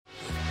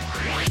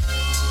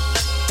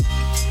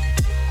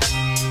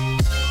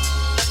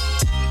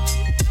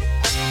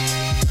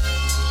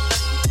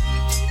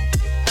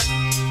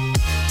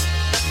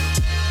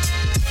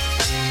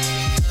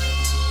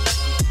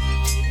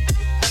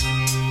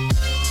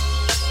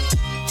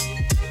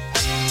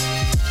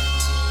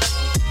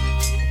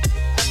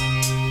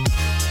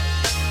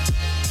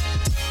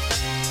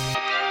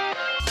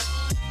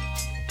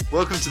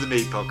Welcome to the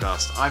Mead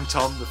podcast. I'm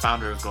Tom, the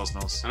founder of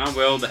Gosnells. And I'm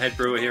Will, the head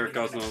brewer here at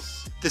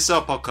Gosnells. This is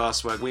our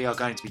podcast where we are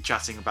going to be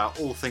chatting about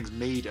all things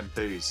mead and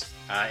booze.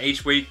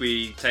 Each week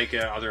we take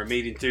either a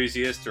mead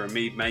enthusiast or a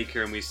mead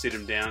maker and we sit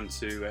them down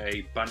to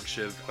a bunch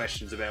of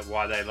questions about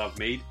why they love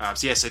mead.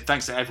 So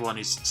thanks to everyone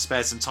who's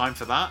spared some time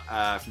for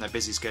that from their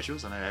busy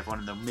schedules. I know everyone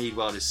in the mead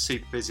world is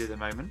super busy at the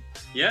moment.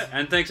 Yeah,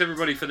 and thanks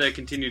everybody for their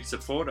continued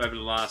support over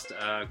the last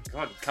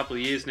couple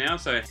of years now.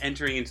 So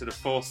entering into the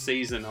 4th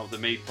season of the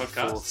Mead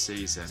podcast. 4th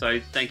season. So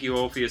thank you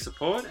all for your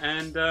support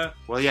and...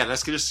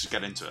 let's just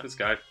get into it. Let's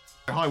go.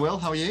 Hi Will,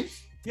 how are you?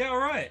 Yeah, all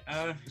right.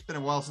 It's been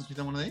a while since we've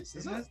done one of these,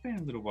 It has been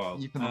a little while.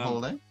 You've been on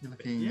holiday. You're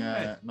looking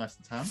nice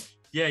and tan.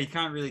 Yeah, you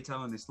can't really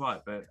tell in this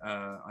light, but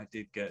I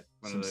did get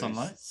one of those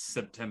sunlight.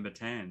 September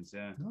tans.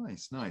 Yeah,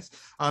 Nice.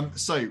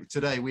 So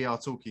today we are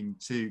talking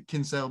to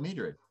Kinsale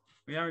Meadery.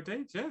 we are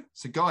indeed. Yeah.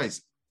 So guys,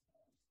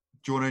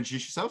 do you want to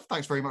introduce yourself?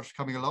 Thanks very much for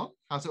coming along.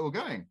 How's it all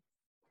going?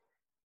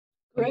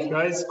 Great.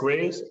 Guys,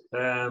 great.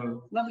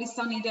 Lovely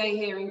sunny day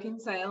here in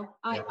Kinsale.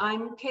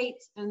 I'm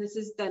Kate and this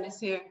is Dennis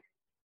here.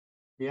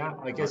 Yeah,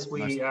 I guess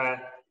we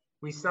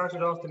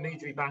started off the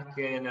Meadery back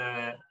in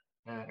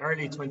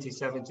early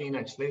 2017,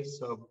 actually.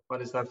 So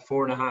what is that,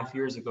 4.5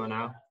 years ago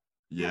now?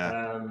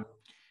 Yeah.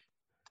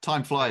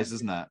 Time flies,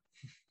 doesn't it?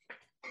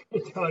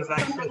 It does,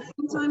 actually.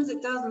 Sometimes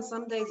it does and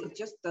some days it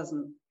just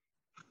doesn't.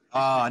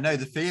 I know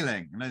the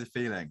feeling.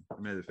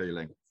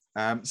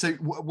 So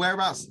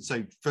whereabouts?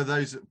 So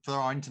for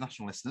our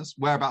international listeners,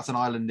 whereabouts on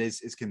Ireland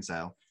is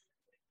Kinsale?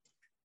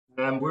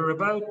 We're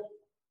about,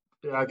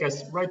 I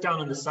guess, right down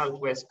on the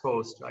southwest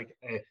coast. Like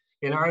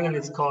in Ireland,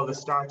 it's called the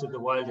start of the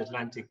Wild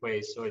Atlantic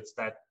Way. So it's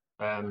that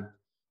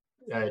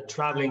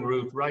traveling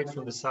route right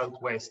from the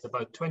southwest,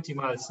 about 20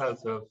 miles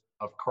south of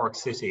Cork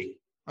City.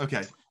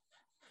 Okay.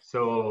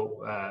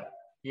 So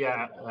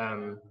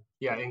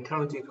in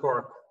County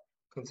Cork,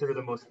 considered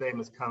the most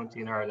famous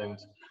county in Ireland.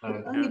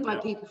 Only by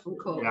people from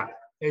Cork. Yeah,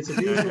 it's a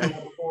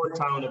beautiful port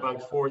town,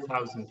 about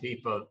 4,000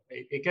 people.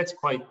 It gets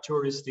quite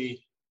touristy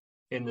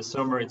in the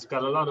summer. It's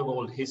got a lot of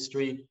old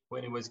history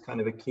when it was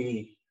kind of a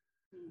key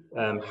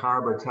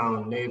harbour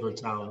town, naval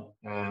town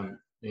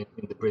in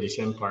the British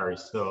Empire.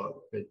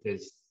 So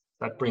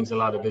that brings a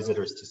lot of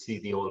visitors to see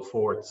the old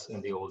forts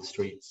and the old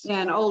streets. Yeah,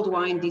 and old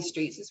windy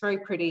streets. It's very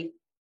pretty.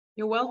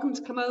 You're welcome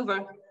to come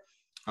over.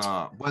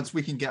 Once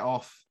we can get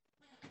off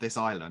this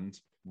island,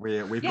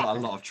 we've got a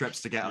lot of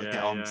trips to get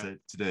on to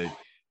do.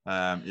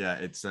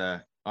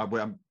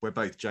 We're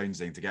both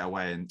jonesing to get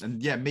away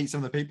and meet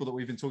some of the people that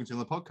we've been talking to on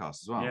the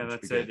podcast as well. Yeah,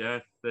 that's it. Yeah,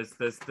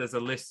 there's a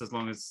list as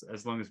long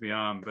as we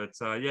are. But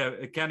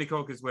County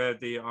Cork is where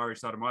the Irish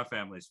side of my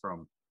family is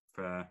from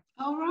for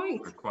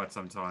quite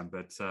some time.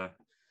 But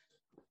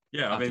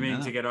I've been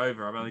meaning to get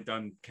over. I've only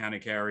done County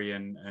Kerry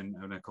and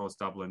of course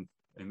Dublin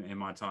in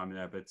my time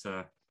there. But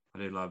I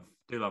do love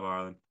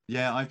Ireland.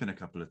 Yeah, I've been a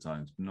couple of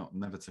times,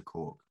 never to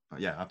Cork. But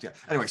yeah, I have to.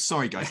 Anyway,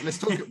 sorry guys. Let's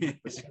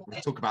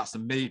talk about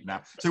some mead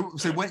now.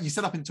 So when you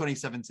set up in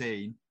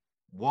 2017,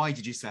 why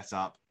did you set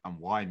up and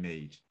why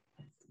mead?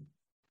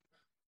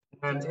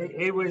 And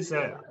it was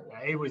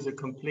a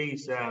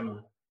complete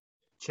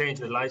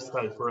change of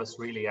lifestyle for us,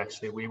 really.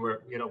 Actually,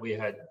 we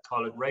had,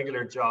 call it,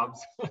 regular jobs,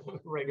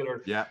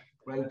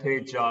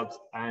 well-paid jobs,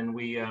 and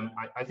we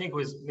I think it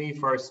was me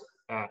first.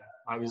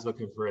 I was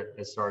looking for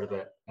a sort of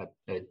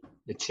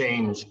a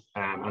change,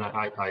 and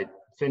I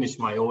finished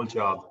my old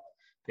job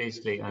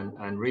basically,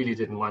 and really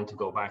didn't want to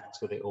go back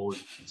to the old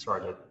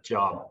sort of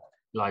job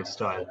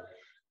lifestyle.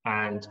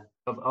 And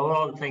of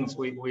all things,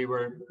 we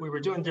were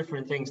doing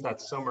different things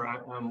that summer,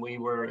 and we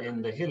were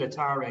in the Hill of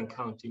Tara in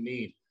County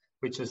Mead,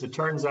 which, as it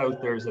turns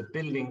out, there's a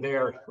building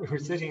there. We were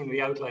sitting in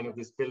the outline of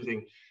this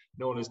building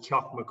known as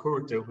Ceacht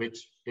McCurta,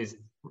 which is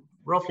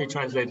roughly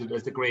translated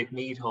as the Great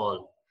Mead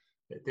Hall.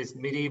 This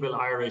medieval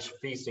Irish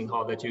feasting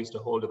hall that used to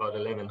hold about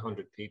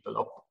 1,100 people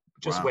up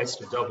just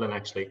west of Dublin,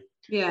 actually.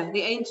 Yeah,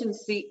 the ancient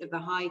seat of the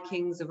High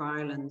Kings of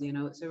Ireland. You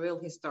know, it's a real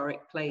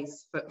historic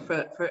place for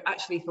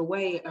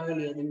way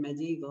earlier than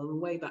medieval and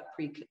way back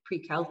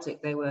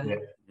pre-Celtic. They were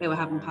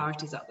having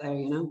parties up there.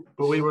 You know.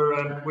 But we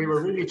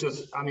were really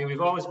just. I mean,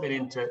 we've always been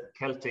into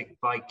Celtic,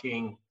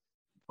 Viking,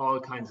 all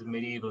kinds of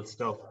medieval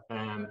stuff.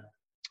 And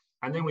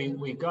then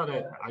we got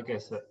a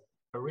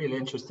real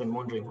interest in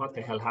wondering what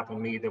the hell happened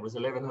to mead. There was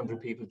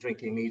 1,100 people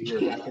drinking mead here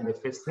back in the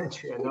 5th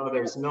century, and now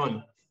there's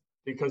none,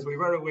 because we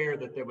were aware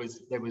that there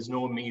was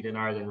no mead in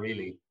Ireland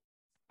really,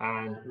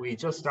 and we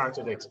just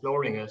started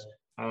exploring it,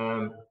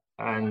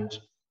 and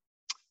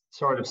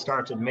sort of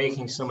started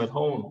making some at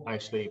home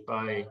actually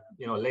by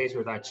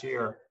later that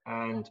year.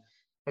 And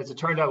as it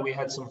turned out, we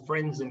had some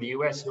friends in the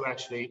US who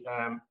actually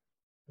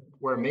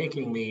were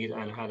making mead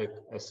and had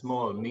a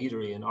small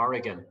meadery in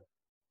Oregon.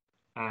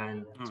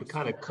 And to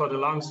kind of cut a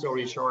long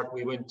story short,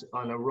 we went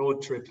on a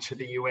road trip to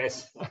the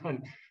US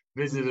and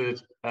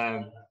visited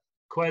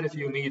quite a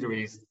few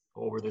meaderies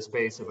over the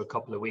space of a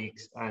couple of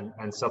weeks,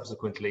 and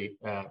subsequently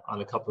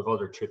on a couple of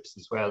other trips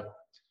as well.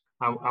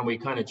 And we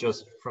kind of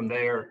just from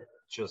there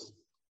just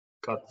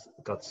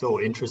got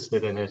so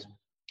interested in it.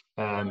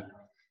 And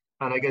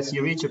I guess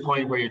you reach a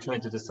point where you're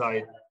trying to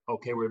decide,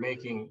 okay, we're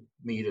making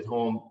mead at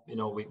home. You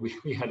know,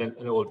 we had an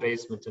old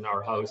basement in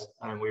our house,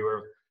 and we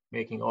were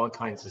making all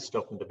kinds of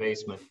stuff in the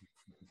basement.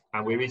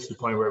 And we reached the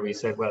point where we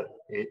said, well,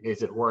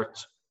 is it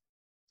worth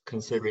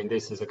considering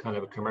this as a kind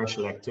of a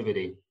commercial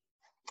activity?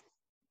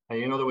 And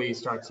you know the way you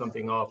start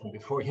something off, and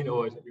before you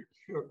know it,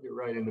 you're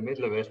right in the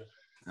middle of it.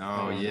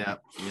 Oh, yeah.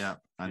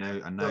 I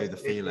know the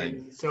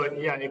feeling.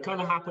 It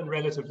kind of happened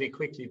relatively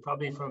quickly,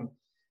 probably from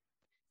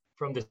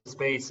the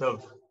space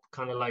of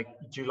kind of like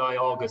July,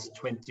 August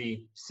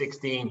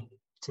 2016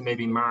 to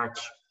maybe March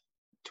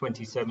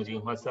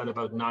 2017. What's that,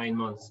 about 9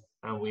 months?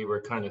 And we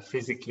were kind of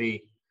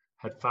physically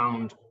had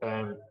found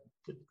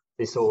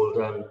this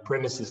old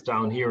premises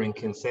down here in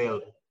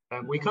Kinsale.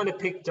 We kind of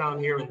picked down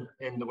here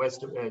in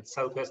the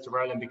southwest of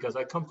Ireland, because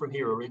I come from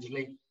here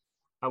originally,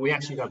 and we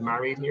actually got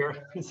married here.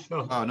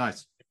 Oh,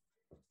 nice.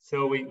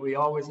 So we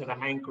always had a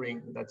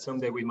hankering that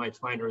someday we might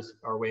find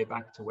our way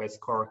back to West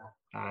Cork,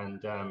 and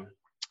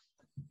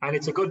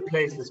it's a good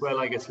place as well,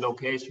 I guess,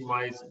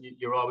 location-wise.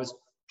 You're always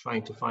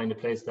trying to find a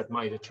place that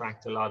might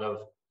attract a lot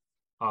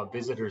of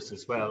visitors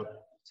as well.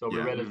 So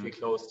we're relatively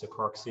close to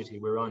Cork City.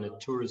 We're on a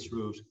tourist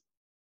route.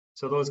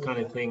 So those kind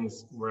of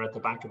things were at the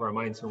back of our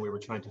minds when we were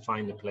trying to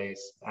find a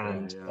place.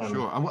 And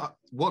sure. And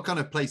what kind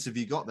of place have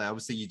you got there?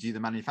 Obviously, you do the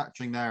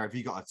manufacturing there. Have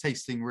you got a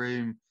tasting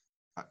room?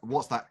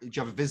 What's that? Do you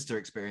have a visitor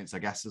experience, I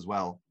guess, as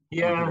well?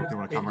 Yeah. Want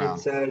to come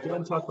around? Do you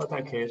want to talk about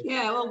that, Kate?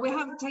 Yeah, well, we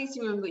have a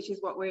tasting room, which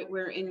is what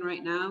we're in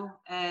right now.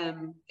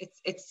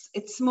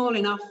 It's small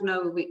enough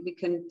now. We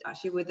can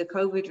actually, with the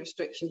COVID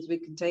restrictions, we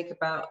can take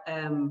about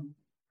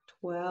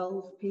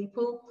 12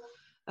 people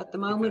at the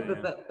moment.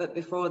 Okay, yeah. But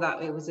before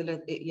that, it was a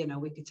little,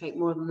 we could take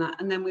more than that.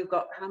 And then we've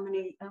got how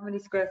many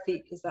square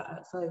feet is that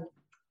outside?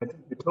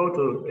 The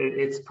total,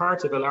 it's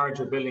part of a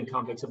larger building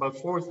complex, about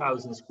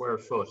 4,000 square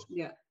foot.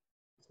 Yeah.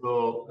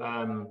 So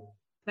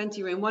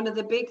plenty room. One of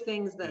the big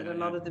things that a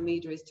lot of the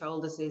Meaderies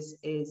told us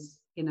is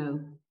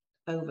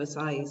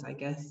oversize, I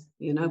guess,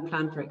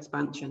 plan for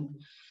expansion.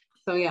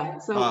 So yeah.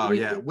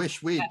 So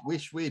wish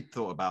we'd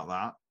thought about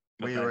that.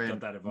 We are in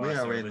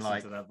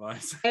like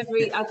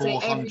every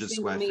 400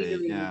 square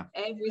feet. Yeah.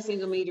 Every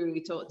single Meadery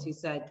we talked to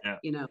said,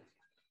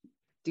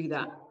 do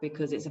that,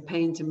 because it's a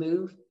pain to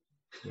move.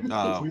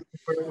 Oh.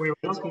 we were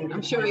lucky.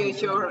 I'm sure you're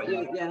sure.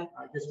 Yeah.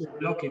 I guess we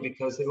were lucky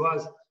because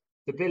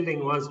the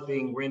building was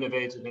being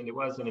renovated and it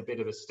was in a bit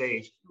of a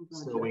state.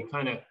 So we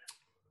kind of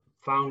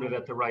found it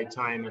at the right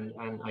time, and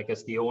I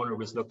guess the owner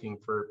was looking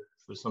for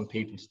some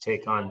people to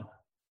take on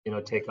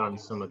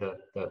some of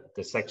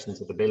the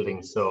sections of the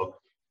building. So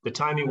the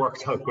timing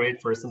worked out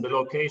great for us, and the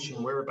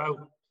location, we're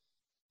about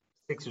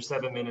 6 or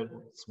 7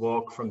 minutes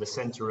walk from the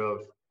center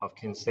of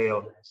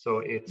Kinsale. So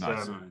it's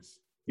nice.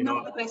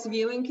 Not the best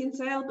view in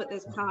Kinsale, but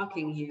there's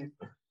parking here.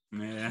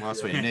 Yeah, well,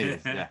 that's what you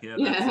need. Yeah,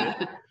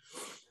 that's it.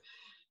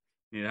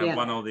 Yeah,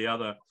 one or the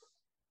other.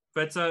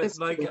 But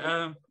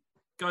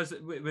guys,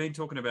 we've been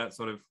talking about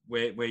sort of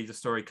where the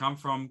story come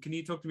from. Can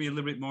you talk to me a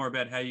little bit more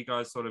about how you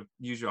guys sort of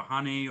use your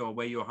honey, or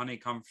where your honey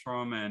comes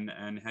from,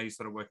 and how you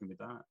sort of working with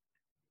that?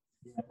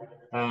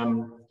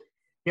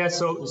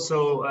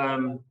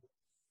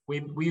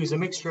 We use a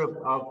mixture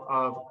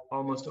of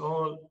almost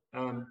all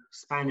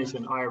Spanish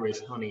and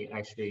Irish honey,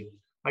 actually.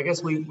 I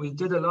guess we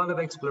did a lot of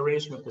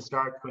exploration at the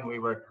start when we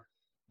were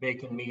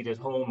making mead at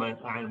home,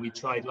 and we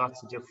tried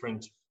lots of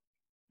different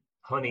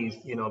honeys,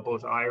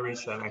 both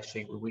Irish, and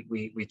actually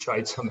we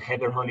tried some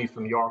heather honey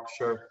from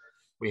Yorkshire.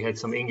 We had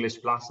some English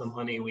blossom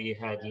honey. We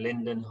had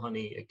linden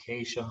honey,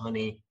 acacia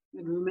honey.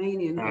 And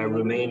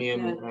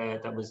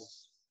Romanian. That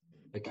was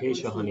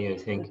acacia honey, I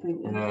think.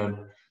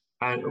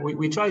 And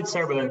we tried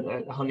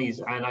several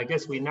honeys, and I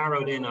guess we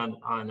narrowed in on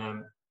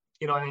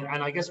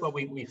and I guess what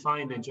we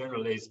find in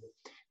general is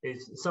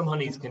some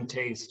honeys can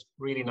taste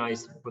really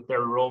nice, but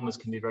their aromas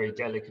can be very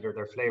delicate, or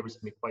their flavors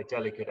can be quite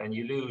delicate, and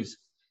you lose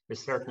a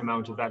certain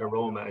amount of that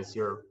aroma as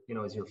you're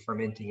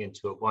fermenting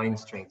into a wine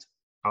strength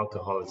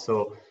alcohol.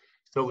 So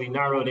we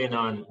narrowed in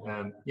on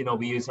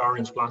we use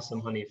orange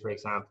blossom honey, for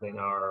example,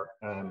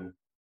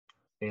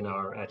 in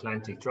our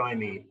Atlantic dry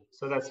mead.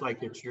 So that's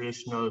like a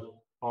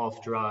traditional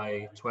off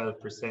dry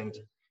 12%.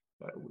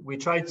 We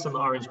tried some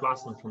orange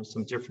blossom from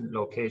some different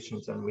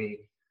locations, and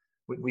we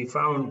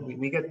found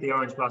we get the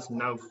orange blossom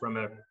now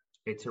from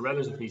it's a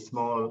relatively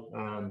small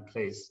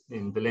place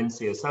in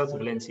Valencia, south of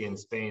Valencia in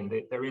Spain.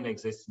 They're in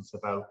existence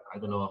about,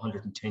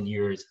 110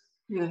 years.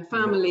 Yeah,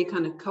 family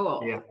kind of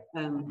co-op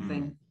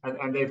thing.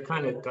 And they've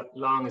kind of got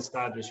long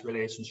established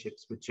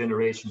relationships with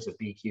generations of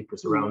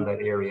beekeepers around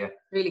that area.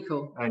 Really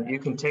cool. And you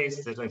can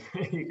taste it, and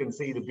you can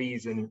see the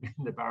bees in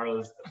the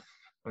barrels.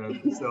 And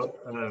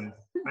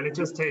it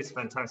just tastes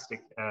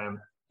fantastic.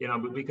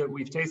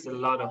 We've tasted a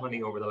lot of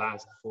honey over the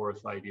last 4 or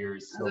 5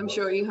 years. So. I'm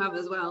sure you have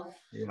as well.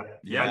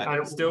 Yeah.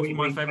 And still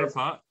my favorite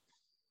part.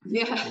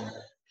 Yeah.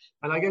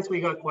 And I guess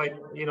we got quite,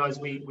 as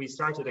we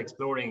started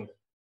exploring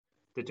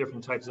the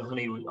different types of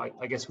honey,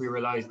 I guess we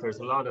realized there's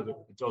a lot of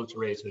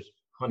adulterated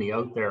honey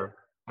out there,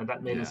 and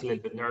that made us a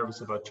little bit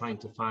nervous about trying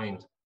to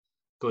find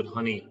good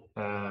honey.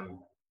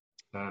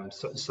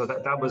 So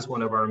that was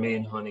one of our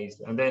main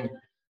honeys. And then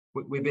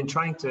we've been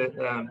trying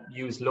to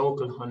use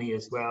local honey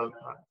as well.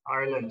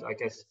 Ireland, I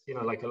guess, you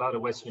know, like a lot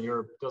of Western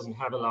Europe, doesn't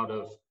have a lot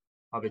of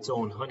its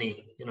own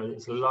honey. You know,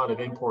 it's a lot of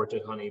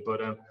imported honey, but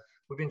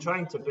we've been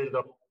trying to build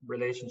up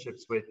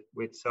relationships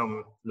with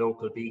some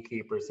local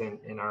beekeepers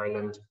in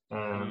Ireland,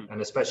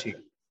 and especially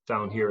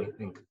down here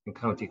in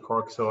County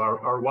Cork. So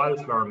our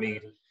wildflower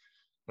mead,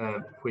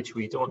 which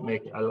we don't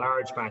make a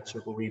large batch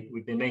of, but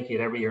we've been making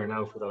it every year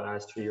now for the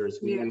last 3 years.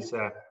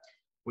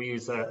 We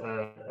use a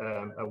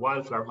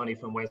wildflower honey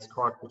from West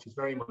Cork, which is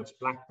very much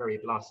blackberry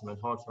blossom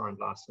and hawthorn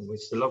blossom, which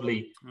is a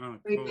lovely,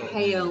 very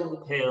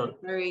pale.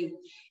 Very.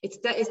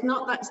 It's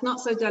not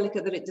so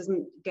delicate that it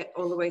doesn't get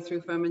all the way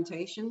through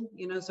fermentation.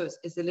 You know, so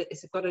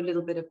it's got a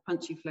little bit of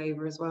punchy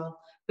flavor as well.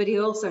 But he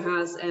also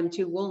has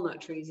 2 walnut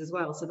trees as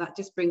well, so that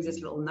just brings this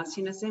little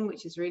nuttiness in,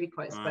 which is really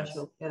quite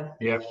special.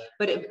 Yeah.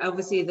 But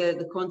obviously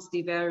the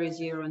quantity varies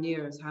year on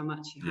year as how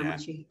much he can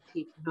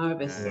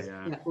harvest.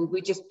 Well,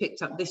 we just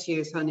picked up this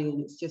year's honey,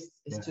 and it's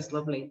just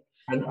lovely.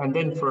 And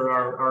then for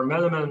our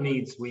Melomel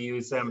meads, we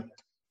use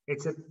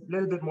it's a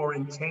little bit more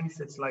intense.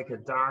 It's like a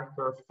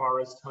darker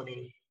forest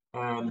honey.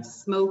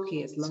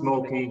 Smoky. It's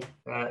lovely.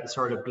 Smoky,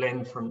 sort of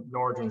blend from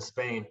northern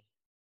Spain.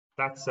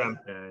 That's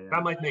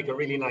that might make a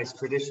really nice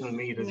traditional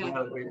mead as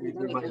well.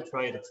 We might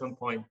try it at some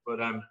point, but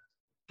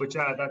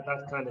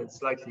that kind of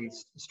slightly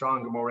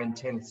stronger, more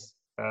intense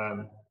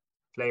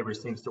flavor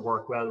seems to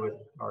work well with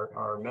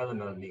our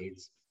Melomel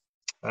meads.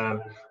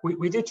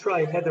 We did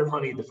try heather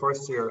honey the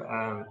first year,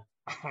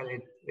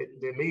 and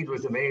the mead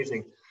was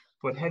amazing,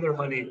 but heather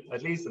honey,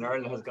 at least in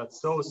Ireland, has got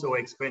so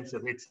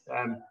expensive. It's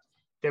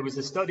there was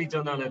a study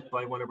done on it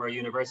by one of our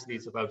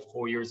universities about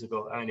 4 years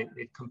ago, and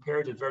it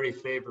compared it very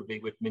favorably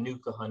with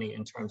Manuka honey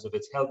in terms of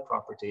its health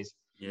properties.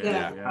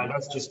 And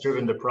that's just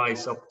driven the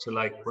price up to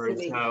like where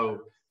it's now,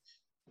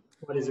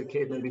 what is it,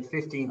 Kate? Maybe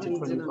 15 to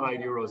 25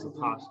 euros a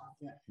pot.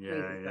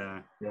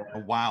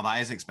 Oh, wow, that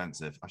is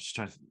expensive. I was just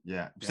trying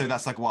to, So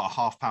that's like what, a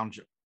half pound,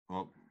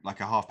 like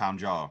a half pound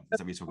jar? Is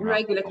that what you're talking about?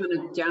 Regular kind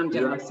of jam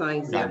jar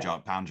size. Pound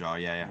jar,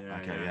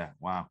 okay,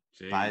 wow.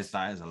 That is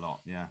a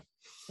lot,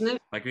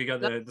 Like we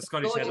got the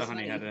Scottish heather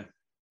honey had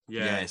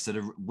a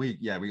so we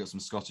got some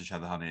Scottish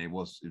heather honey. It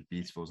was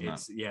beautiful, wasn't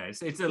it?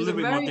 It's a little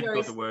bit more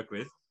difficult to work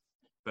with,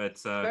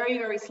 but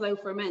very slow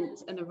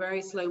ferment and a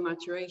very slow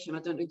maturation. I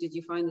don't know, did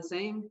you find the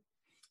same?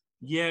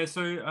 Yeah,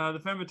 so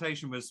the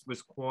fermentation was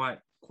quite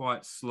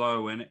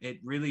slow, and it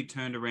really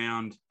turned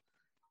around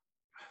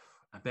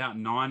about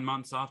 9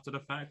 months after the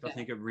fact. I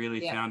think it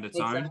really found its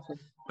own.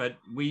 But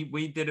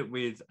we did it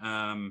with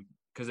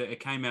because it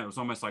came out, it was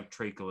almost like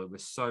treacle. It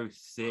was so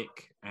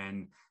thick,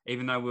 and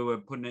even though we were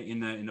putting it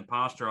in the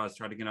pasteurized,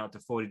 trying to get it up to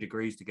 40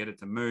 degrees to get it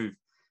to move,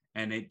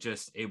 and it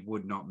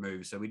would not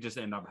move. So we just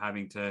end up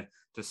having to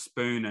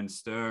spoon and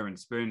stir, and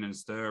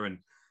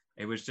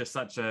it was just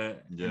such an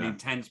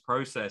intense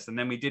process. And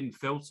then we didn't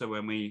filter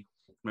when we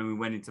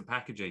went into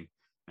packaging,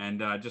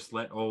 and just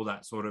let all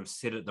that sort of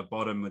sit at the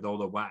bottom with all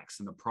the wax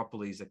and the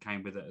propolis that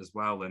came with it as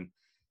well. And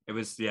it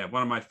was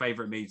one of my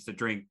favorite meads to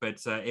drink.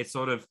 But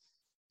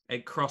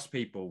it crossed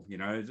people, you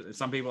know.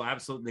 Some people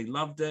absolutely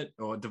loved it,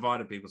 or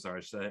divided people.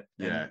 Sorry,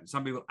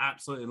 some people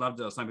absolutely loved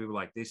it, or some people were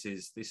like, this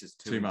is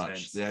too much.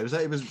 Intense. Yeah,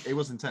 it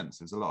was intense.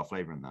 There's a lot of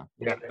flavor in there.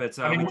 Yeah, but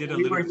I mean,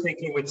 we were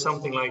thinking with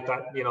something like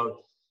that, you know,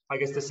 I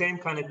guess the same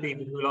kind of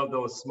people who love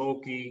those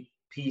smoky,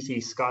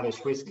 peaty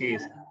Scottish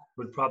whiskies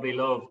would probably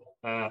love,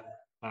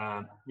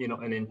 you know,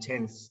 an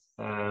intense,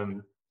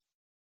 you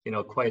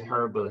know, quite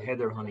herbal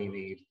heather honey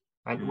mead.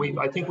 And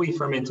I think we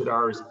fermented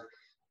ours.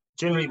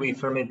 Generally, we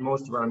ferment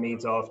most of our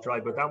meads off dry,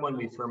 but that one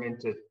we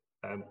fermented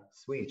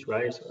sweet,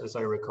 right? As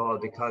I recall,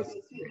 because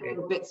it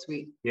was a bit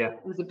sweet. Yeah,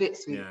 it was a bit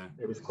sweet. Yeah,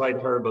 it was quite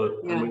herbal,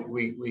 and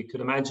we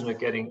could imagine it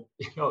getting,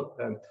 you know,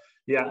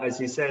 as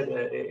you said,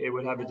 it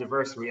would have a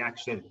diverse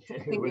reaction. I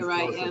think you're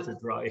right. To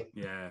dry.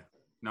 Yeah,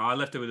 no, I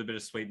left it with a bit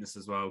of sweetness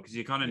as well, because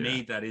you kind of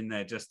need that in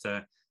there just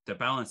to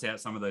balance out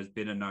some of those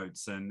bitter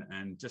notes, and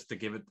just to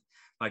give it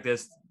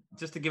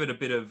a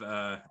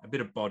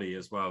bit of body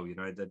as well. You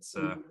know, that's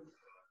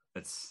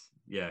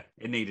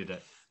it needed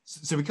it.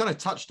 So we kind of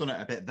touched on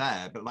it a bit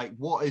there, but like,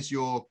 what is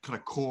your kind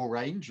of core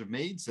range of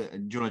meads?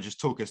 And do you want to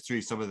just talk us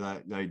through some of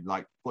the, you know,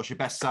 like, what's your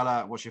best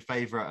seller, what's your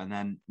favorite, and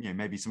then, you know,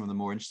 maybe some of the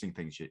more interesting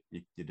things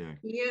you're doing?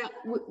 Yeah,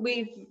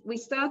 we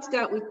started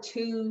out with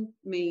 2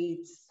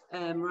 meads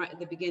right at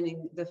the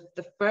beginning.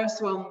 The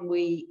first one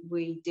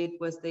we did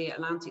was the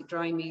Atlantic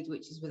Dry Mead,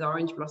 which is with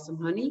orange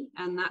blossom honey,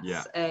 and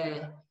that's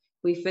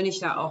we finished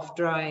that off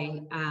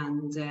dry,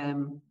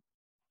 and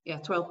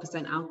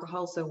 12%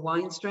 alcohol, so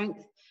wine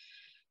strength.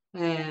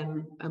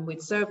 And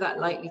we'd serve that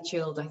lightly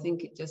chilled. I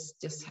think it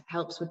just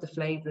helps with the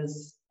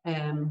flavors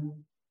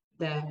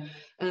there.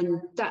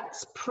 And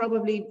that's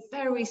probably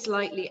very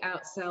slightly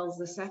outsells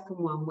the second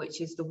one,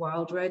 which is the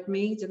Wild Red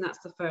Mead, and that's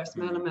the first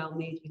Melomel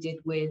mead we did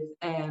with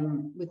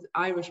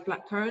Irish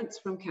blackcurrants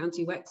from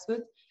County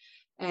Wexford.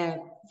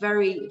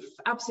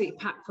 Absolutely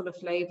packed full of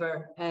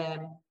flavor,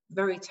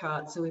 very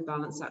tart, so we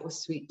balance that with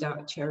sweet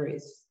dark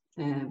cherries.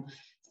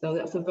 So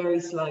that's a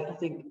very slight, I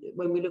think,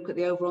 when we look at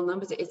the overall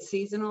numbers, it's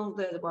seasonal.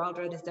 The wild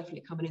red is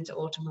definitely coming into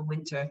autumn and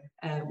winter,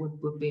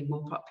 would be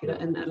more popular.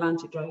 And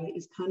Atlantic dry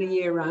is kind of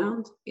year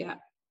round. Yeah.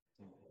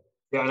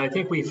 Yeah, and I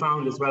think we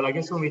found as well, I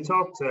guess when we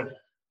talked to,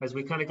 as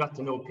we kind of got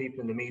to know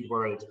people in the mead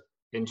world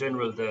in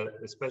general,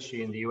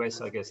 especially in the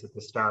US, I guess at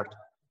the start,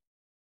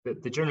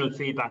 the general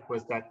feedback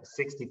was that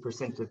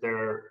 60% of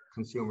their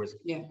consumers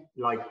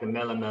like the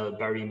Melomel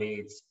berry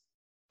meads,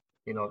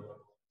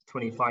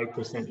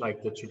 25%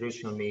 like the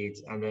traditional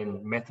meads, and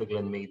then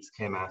Metheglin meads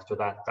came after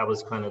that. That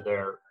was kind of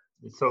their.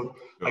 So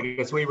I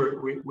guess we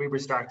were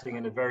starting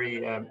in a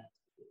very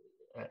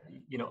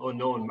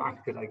unknown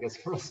market, I guess,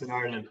 for us in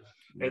Ireland.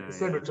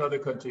 Similar to other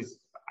countries,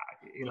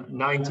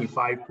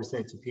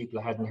 95% of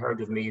people hadn't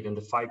heard of mead, and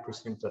the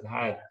 5%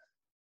 that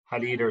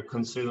had either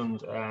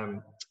consumed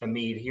a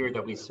mead here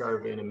that we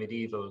serve in a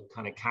medieval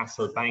kind of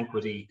castle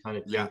banquety kind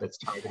of thing that's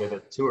targeted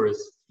at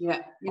tourists.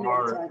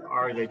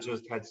 Or they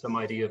just had some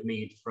idea of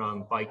mead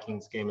from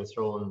Vikings, Game of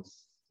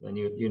Thrones, and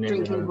you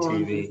name it on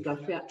TV,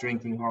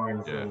 drinking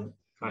horns and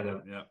kind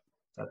of that.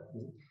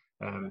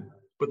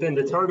 But then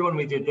the third one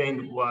we did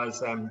then was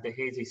the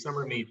hazy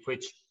summer mead,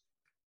 which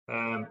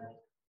I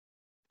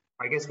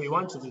guess we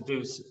wanted to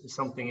do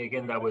something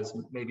again that was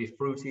maybe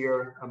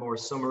fruitier, a more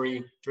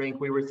summery drink.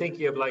 We were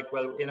thinking of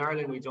in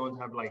Ireland we don't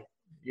have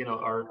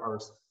our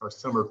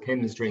summer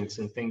Pimm's drinks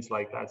and things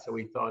like that. So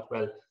we thought,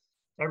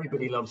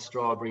 everybody loves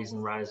strawberries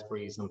and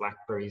raspberries and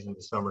blackberries in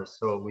the summer.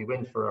 So we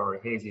went for our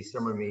hazy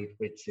summer mead,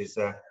 which is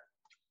a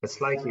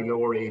slightly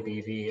lower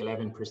ABV,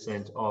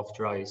 11% off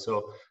dry.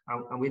 So,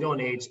 and we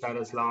don't age that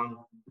as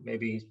long,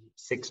 maybe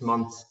 6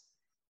 months.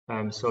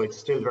 So it's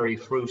still very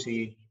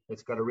fruity.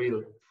 It's got a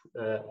real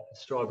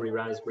strawberry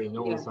raspberry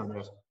nose on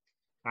it,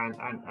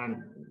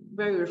 and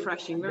very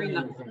refreshing, very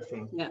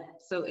refreshing. Yeah.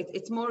 So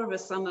it's more of a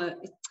summer.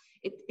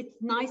 It's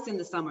nice in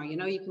the summer. You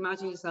can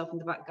imagine yourself in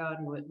the back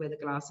garden with a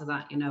glass of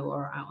that,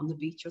 or out on the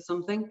beach or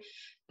something.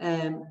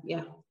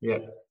 Yeah.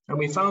 And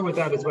we found with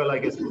that as well, I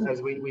guess,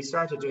 as we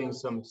started doing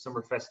some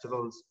summer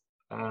festivals,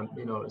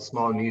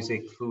 small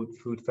music,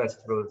 food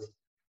festivals,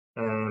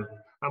 and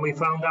we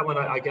found that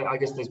I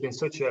guess there's been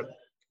such a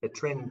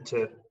trend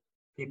to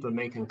people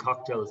making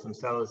cocktails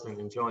themselves and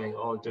enjoying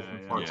all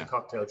different forms of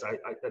cocktails. I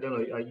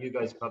don't know, you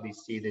guys probably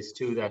see this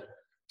too, that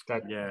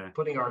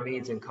putting our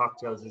meads in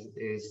cocktails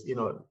is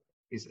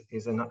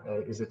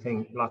a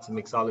thing lots of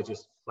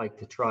mixologists like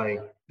to try,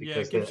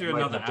 because it gives you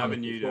another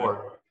avenue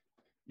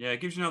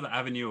it gives you another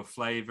avenue of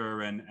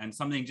flavor and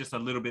something just a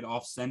little bit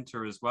off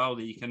center as well,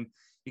 that you can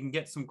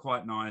get some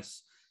quite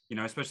nice,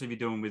 especially if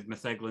you're doing with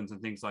metheglins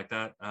and things like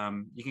that.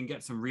 You can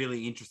get some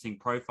really interesting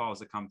profiles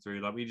that come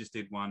through. Like we just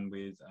did one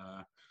with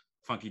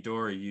Funky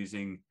Dory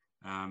using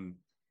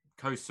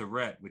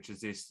Kosaret, which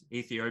is this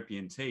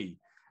Ethiopian tea,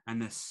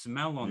 and the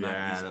smell on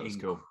that is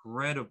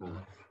incredible.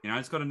 Cool.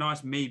 It's got a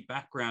nice mead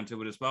background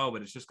to it as well,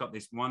 but it's just got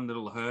this one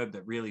little herb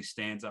that really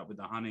stands up with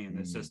the honey, and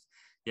it's just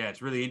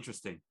it's really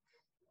interesting.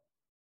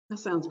 That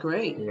sounds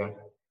great. Yeah.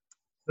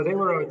 So they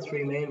were our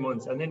 3 main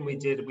ones, and then we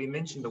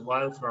mentioned the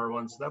wildflower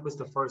one. So that was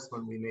the first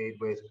one we made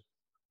with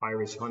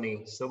Irish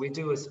honey. So we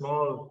do a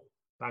small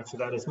batch of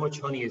that, as much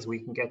honey as we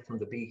can get from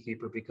the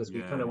beekeeper, because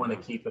we kind of want to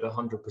keep it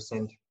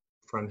 100%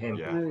 from him.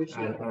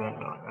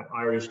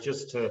 Irish,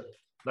 just to,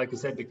 like I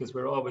said, because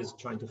we're always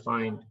trying to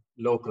find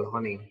local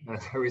honey.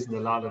 There isn't a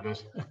lot of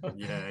it.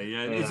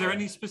 Is there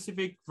any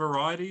specific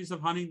varieties of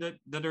honey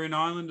that are in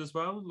Ireland as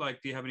well?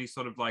 Like, do you have any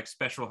sort of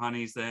special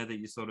honeys there that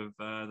you sort of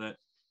that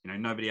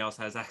nobody else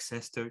has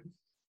access to?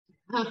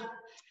 I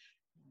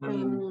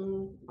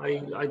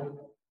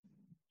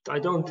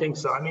don't think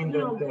so. I mean,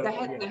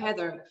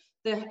 the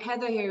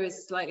heather here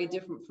is slightly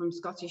different from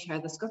Scottish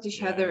heather. Scottish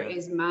heather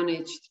is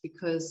managed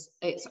because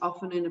it's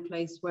often in a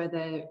place where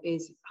there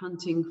is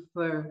hunting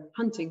for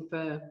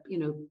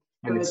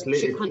and it's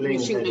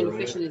shooting and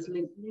fishing.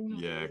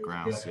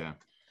 Grouse.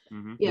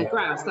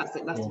 Grouse. That's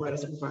it. That's the word I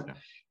was looking for.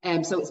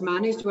 So it's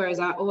managed,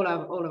 whereas all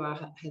of our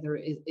heather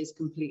is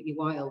completely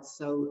wild.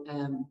 So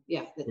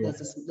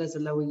there's a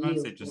lower yield.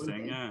 That's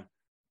interesting.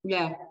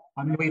 Yeah.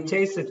 I mean, we've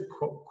tasted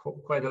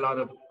quite a lot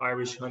of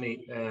Irish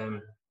honey.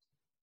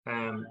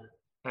 And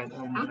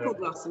apple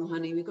blossom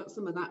honey, we got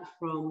some of that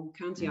from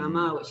County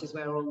Armagh, which is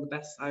where all the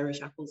best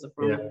Irish apples are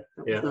from. That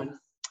was nice.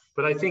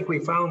 But I think we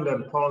found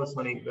Paul's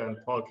honey,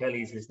 Paul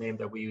Kelly's his name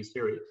that we use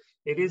here.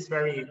 It is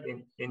very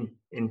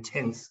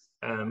intense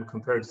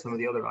compared to some of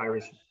the other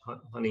Irish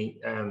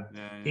honey.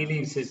 He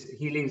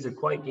leaves it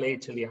quite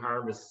late till he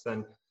harvests,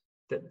 and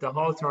the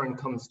hawthorn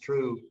comes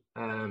through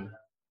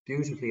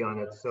beautifully on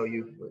it. So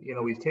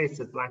we've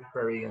tasted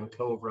blackberry and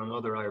clover and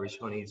other Irish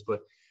honeys,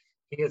 but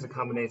he has a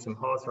combination of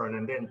hawthorn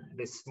and then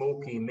this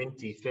smoky,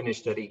 minty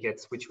finish that he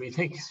gets, which we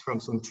think is from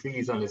some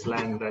trees on his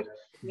land. That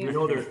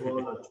there's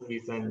walnut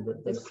trees and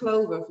there's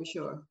clover for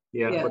sure.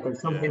 But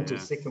there's some hint of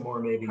sycamore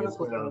maybe as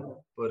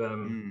well. But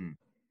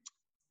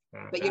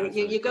but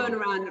you're going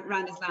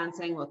around his land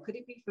saying, well, could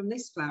it be from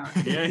this flower?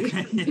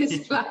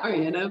 This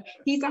flower,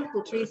 He's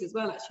apple trees as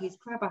well. Actually, he's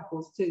crab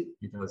apples too.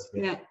 He does.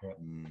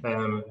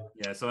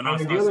 So a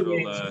nice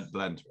little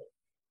blend.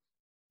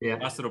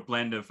 nice little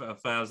blend of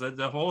flowers.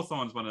 The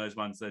hawthorn's one of those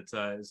ones that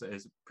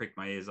has pricked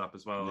my ears up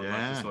as well. I'd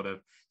like to sort of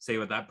see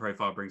what that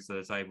profile brings to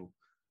the table.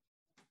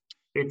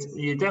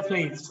 You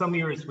definitely, some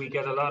years we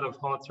get a lot of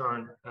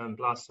hawthorn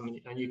blossom,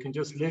 and you can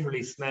just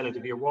literally smell it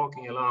if you're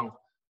walking along,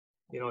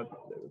 you know,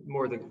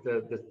 more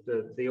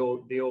the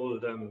old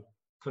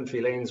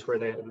country lanes where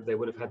they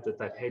would have had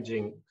that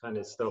hedging kind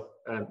of stuff.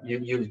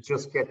 You'll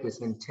just get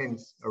this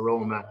intense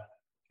aroma,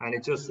 and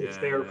it's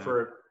there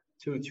for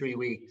 2-3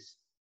 weeks.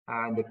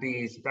 And the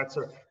bees,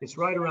 it's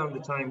right around the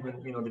time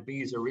when, you know, the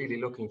bees are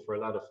really looking for a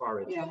lot of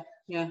forage.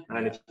 Yeah.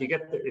 And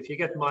if you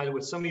get mild,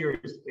 with some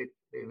years,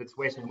 if it's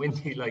wet and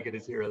windy like it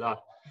is here a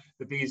lot,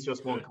 the bees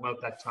just won't come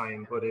out that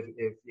time. But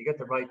if you get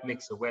the right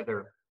mix of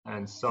weather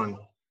and sun,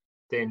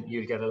 then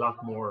you'll get a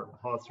lot more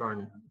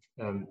hawthorn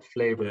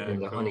flavor in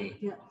the honey.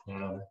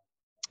 Yeah.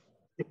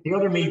 The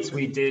other meads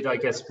we did, I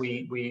guess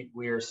we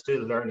are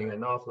still learning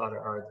an awful lot,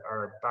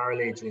 are barrel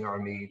aging our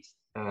meads.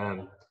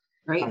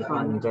 Great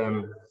fun.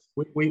 And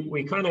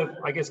we kind of,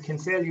 I guess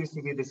Kinsale used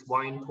to be this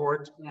wine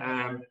port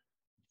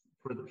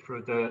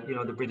for the you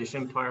know, the British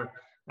Empire,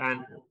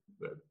 and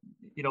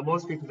you know,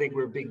 most people think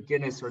we're big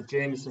Guinness or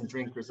Jameson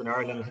drinkers in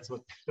Ireland. That's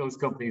what those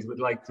companies would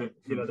like to,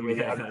 you know, the way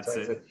they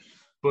advertise it.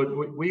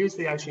 But we used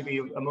to actually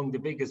be among the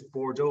biggest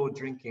Bordeaux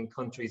drinking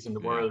countries in the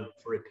world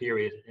for a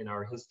period in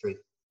our history.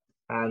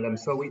 And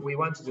so we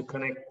wanted to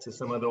connect to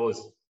some of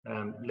those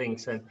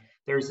links. And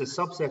there's a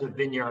subset of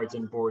vineyards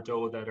in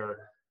Bordeaux that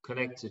are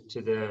connected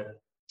to the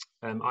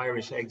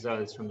Irish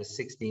exiles from the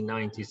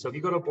 1690s. So if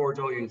you go to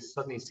Bordeaux, you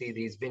suddenly see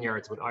these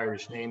vineyards with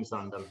Irish names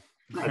on them.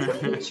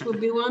 Which would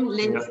be one,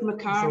 Lindt,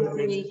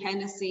 McCarthy,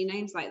 Hennessy,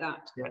 names like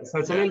that. Yeah, so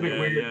it's a little bit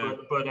weird,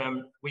 but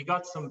we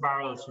got some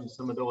barrels from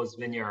some of those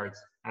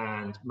vineyards,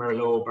 and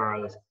Merlot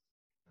barrels.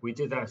 We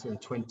did that in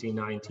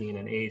 2019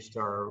 and aged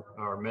our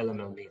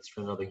Melomel meats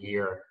for another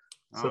year.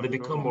 So they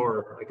become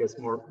more, I guess,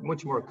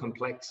 much more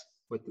complex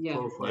with the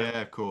profile.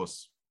 Yeah, of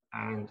course.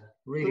 And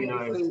really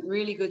nice.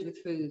 Really good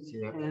with food.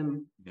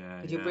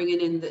 Because you're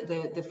bringing in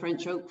the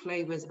French oak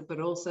flavors, but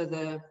also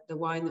the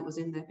wine that was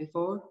in there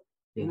before.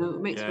 You know,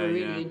 it makes for a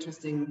really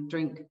interesting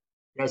drink.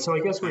 Yeah, so I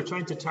guess we're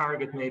trying to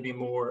target maybe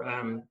more.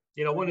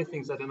 You know, one of the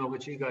things, I don't know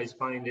what you guys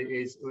find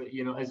is,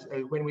 you know, as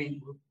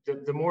when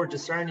the more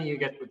discerning you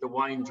get with the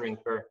wine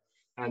drinker,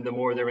 and the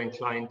more they're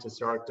inclined to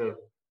sort of,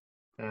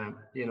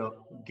 you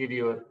know, give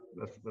you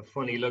a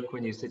funny look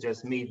when you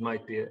suggest mead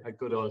might be a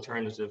good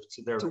alternative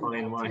to their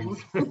fine wine.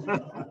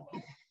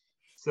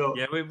 So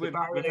yeah, we've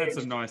had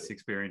some nice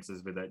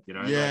experiences with it, you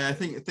know. Yeah, I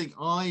think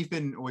I've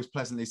been always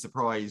pleasantly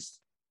surprised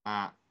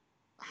at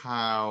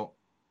how,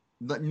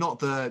 not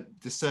the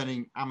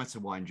discerning amateur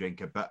wine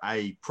drinker, but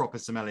a proper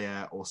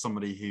sommelier or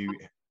somebody who,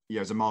 you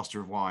know, is a master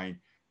of wine,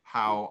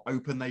 how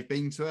open they've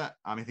been to it.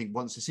 And I think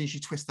as soon as you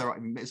twist their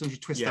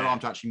arm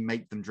to actually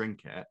make them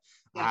drink it,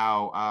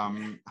 how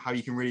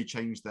you can really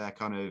change their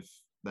kind of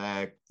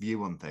their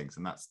view on things,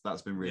 and that's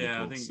been really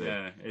cool. I think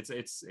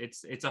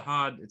it's a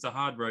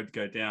hard road to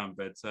go down,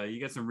 but you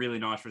get some really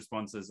nice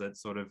responses that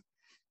sort of,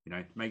 you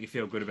know, make you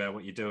feel good about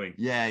what you're doing.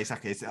 Yeah,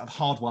 exactly. It's a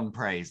hard-won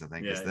praise, I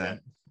think. There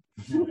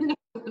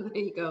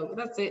you go.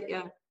 That's it.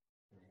 Yeah.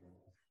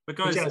 But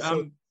guys,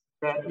 we've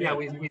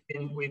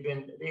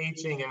been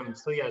aging.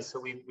 So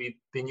we've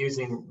been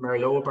using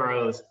Merlot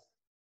barrels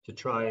to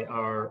try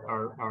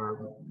our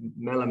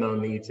Melomel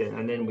meads in,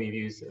 and then we've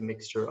used a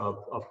mixture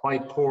of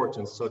white port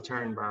and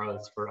Sauterne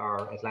barrels for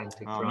our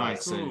Atlantic dry.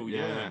 Nice.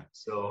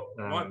 So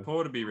white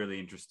port would be really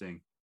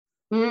interesting.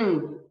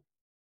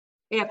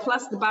 Yeah,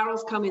 plus the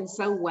barrels come in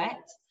so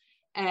wet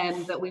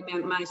that we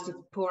managed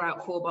to pour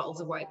out 4 bottles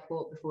of white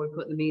port before we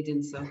put the mead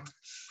in. So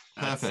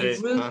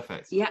perfect.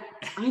 Yeah,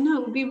 I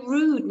know. It would be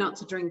rude not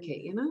to drink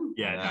it, you know?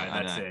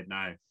 Yeah, that's it.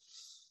 No,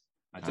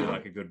 I do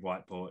like a good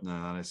white port.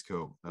 No, that is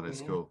cool. That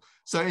is cool.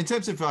 So in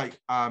terms of like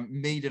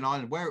Mead and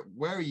Ireland,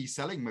 where are you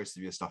selling most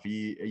of your stuff? Are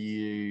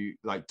you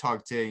like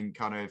targeting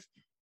kind of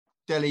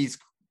delis,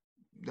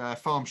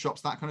 farm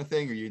shops, that kind of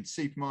thing? Are you in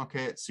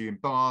supermarkets? Are you in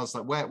bars?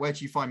 Like where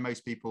do you find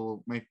most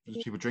people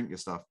drink your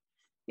stuff?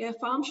 Yeah,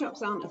 farm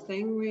shops aren't a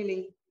thing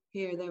really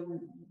here. They're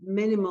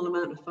minimal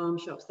amount of farm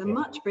shops. They're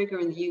much bigger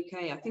in the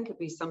UK. I think it'd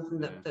be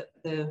something that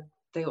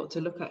they ought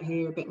to look at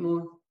here a bit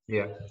more.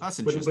 Yeah, that's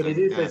interesting. But it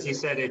is, as you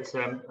said, it's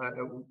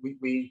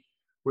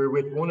we're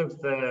with one of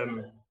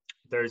the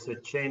there's a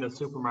chain of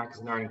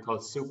supermarkets in Ireland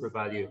called Super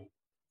Value.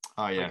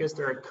 Oh yeah, I guess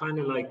they're kind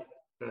of like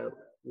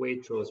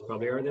Waitrose,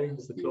 probably, are they?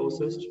 Is the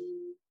closest.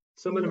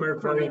 Some of them are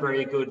very,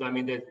 very good. I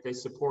mean, they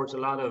support a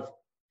lot of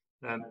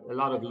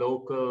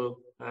local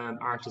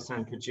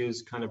artisan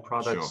produced kind of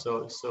products.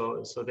 Sure.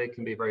 So they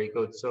can be very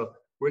good. So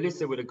we're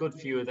listed with a good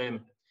few of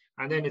them,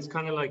 and then it's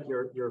kind of like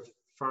your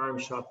farm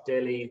shop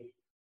deli.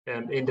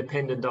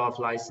 Independent of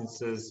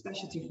licenses,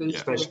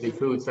 specialty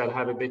foods that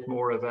have a bit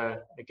more of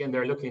again,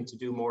 they're looking to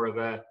do more of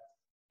an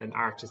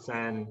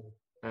artisan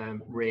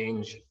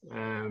range,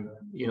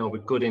 you know,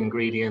 with good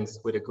ingredients,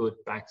 with a good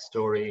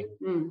backstory.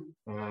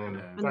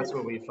 That's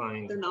what we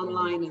find. And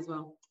online as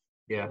well.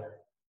 Yeah,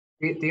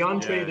 the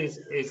on-trade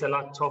is a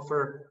lot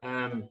tougher.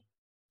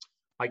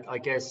 I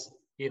guess,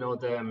 you know,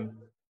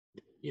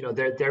 you know,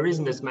 there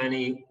isn't as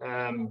many,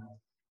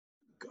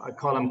 I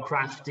call them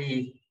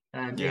crafty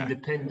and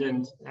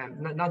independent,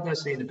 not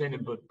necessarily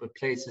independent, but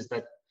places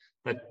that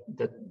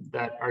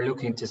are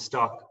looking to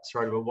stock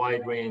sort of a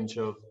wide range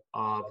of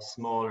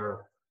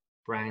smaller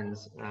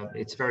brands.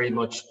 It's very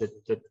much the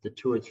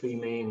 2 or 3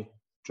 main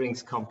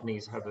drinks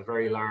companies have a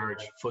very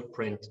large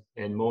footprint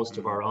in most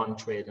of our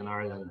on-trade in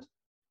Ireland.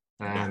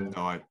 I've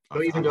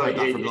heard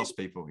that from lots of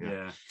people.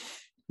 So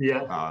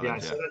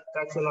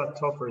that's a lot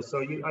tougher.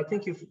 So I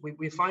think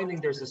we're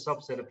finding there's a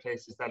subset of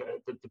places that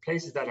the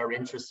places that are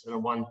interested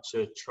and want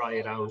to try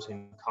it out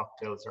in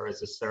cocktails or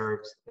as a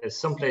serves.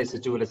 Some places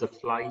do it as a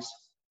flight,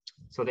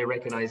 so they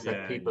recognize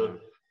that people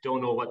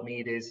don't know what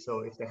mead is. So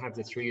if they have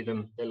the 3 of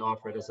them, they'll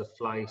offer it as a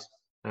flight.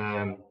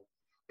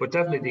 But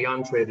definitely the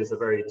on-trade is a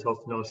very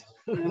tough nut.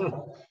 We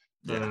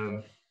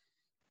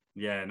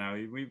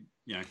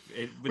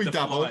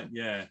dabble.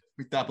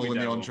 We dabble in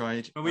the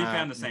on-trade. But we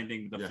found the same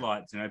thing with the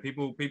flights. You know,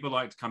 people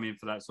like to come in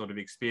for that sort of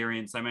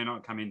experience. They may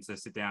not come in to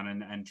sit down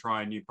and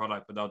try a new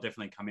product, but they'll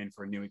definitely come in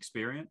for a new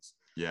experience.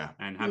 Yeah.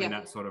 And having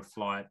that sort of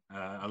flight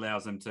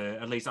allows them to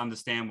at least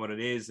understand what it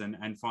is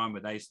and find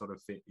where they sort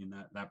of fit in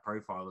that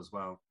profile as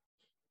well.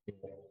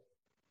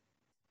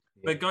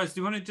 But guys, do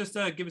you want to just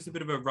give us a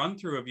bit of a run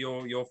through of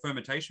your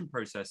fermentation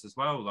process as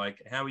well?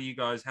 Like, how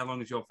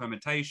long is your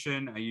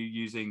fermentation? Are you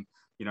using,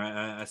 you know,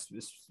 a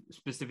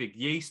specific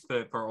yeast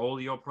for all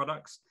your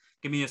products?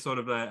 Give me a sort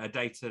of a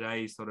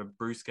day-to-day sort of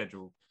brew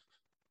schedule.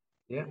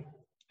 Yeah.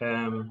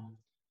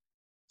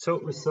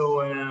 So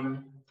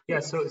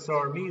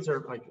our meads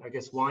are, like, I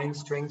guess, wine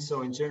strength.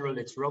 So in general,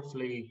 it's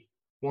roughly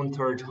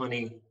 1/3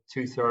 honey,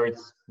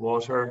 2/3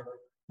 water.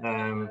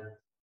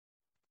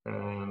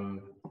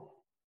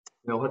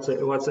 You know, what's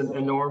a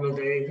normal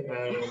day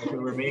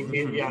when we're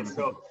making it?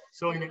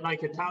 So in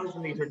like a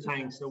 1,000-liter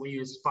tank, so we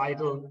use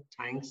Fidel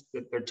tanks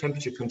that they're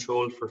temperature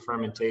controlled for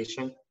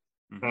fermentation.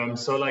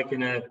 So like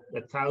in a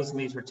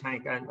 1,000-liter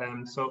tank,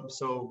 and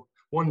so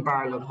 1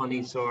 barrel of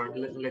honey, so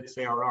let's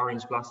say our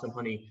orange blossom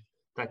honey,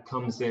 that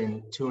comes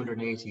in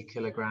 280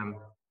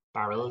 kilogram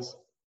barrels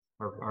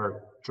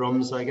or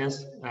drums, I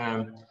guess.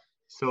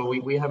 So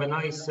we have a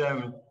nice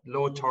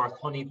low torque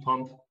honey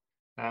pump.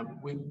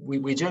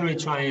 We generally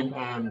try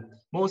and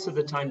most of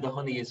the time the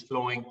honey is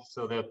flowing,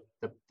 so the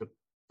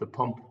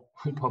pump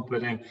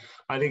it in.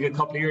 I think a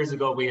couple of years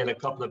ago we had a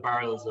couple of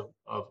barrels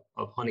of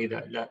honey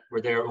that were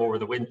there over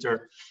the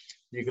winter.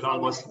 You could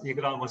almost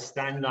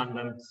stand on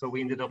them. So we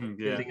ended up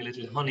building a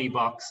little honey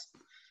box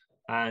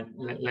and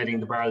letting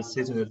the barrels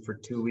sit in it for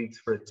 2 weeks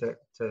for it to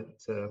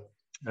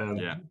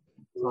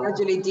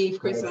gradually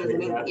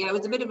decrystallizing it. Yeah, it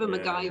was a bit of a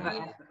MacGyver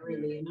effort,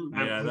 really, you know.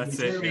 Yeah, that's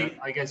it.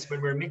 I guess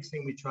when we're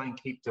mixing, we try and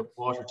keep the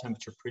water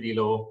temperature pretty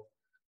low,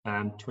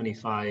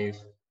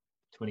 25,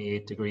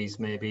 28 degrees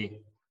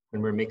maybe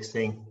when we're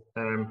mixing.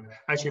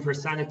 Actually, for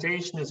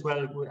sanitation as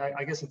well,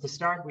 I guess at the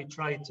start we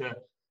try to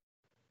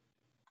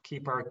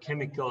keep our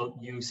chemical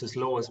use as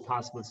low as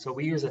possible. So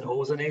we use an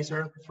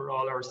ozonator for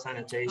all our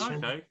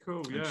sanitation. Okay,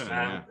 cool,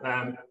 yeah.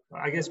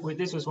 I guess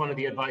this was one of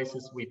the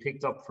advices we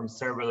picked up from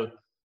several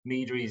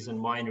meaderies and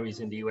wineries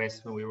in the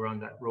US when we were on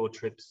that road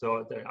trip.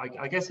 So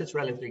I guess it's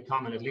relatively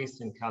common, at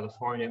least in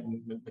California.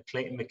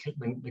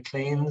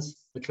 McLean's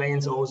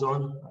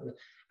ozone.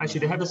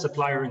 Actually, they have a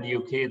supplier in the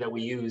UK that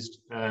we used,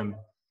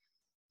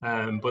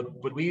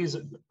 but we use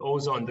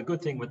ozone. The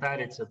good thing with that,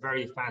 it's a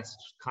very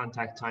fast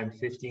contact time,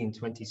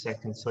 15-20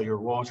 seconds. So your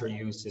water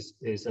use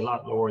is a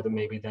lot lower than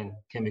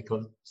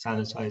chemical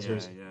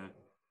sanitizers.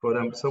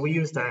 But so we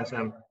use that.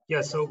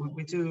 So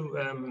we do.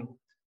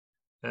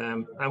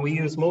 And we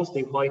use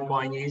mostly white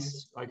wine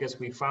yeast. I guess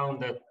we found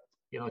that,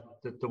 you know,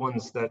 the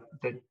ones that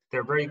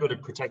they're very good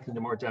at protecting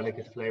the more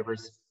delicate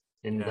flavors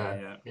in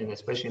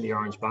especially in the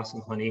orange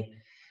blossom honey.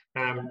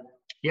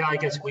 I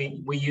guess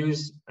we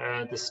use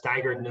the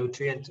staggered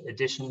nutrient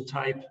addition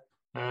type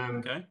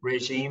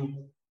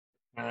regime.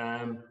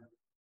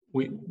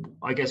 We've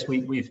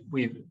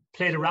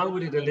played around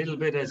with it a little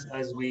bit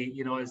as we,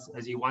 you know,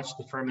 as you watch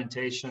the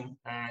fermentation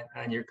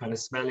and you're kind of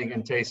smelling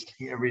and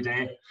tasting every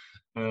day.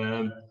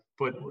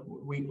 But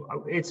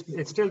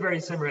it's still very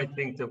similar, I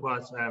think, to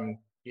what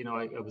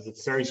it was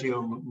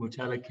Sergio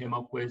Mutella came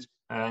up with,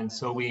 and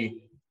so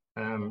we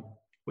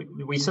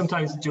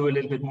sometimes do a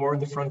little bit more in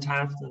the front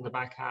half than the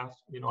back half,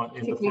 you know,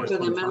 in the first. For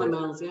the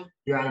melomels,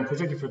 and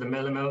particularly for the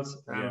melomels.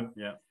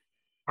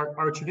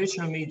 Our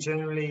traditional mead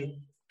generally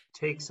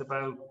takes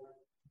about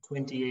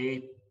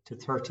 28 to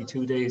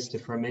 32 days to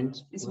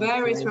ferment. It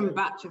varies from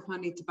batch of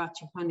honey to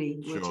batch of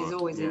honey, which is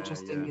always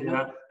interesting. You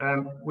know?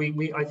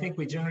 I think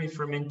we generally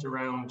ferment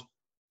around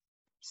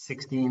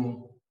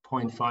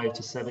 16.5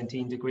 to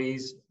 17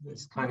 degrees.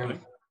 It's kind of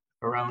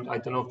around. I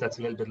don't know if that's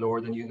a little bit lower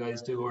than you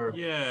guys do, or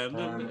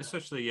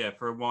especially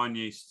for a wine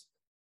yeast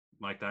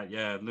like that.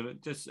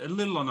 Just a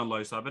little on the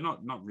low side, but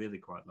not really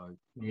quite low.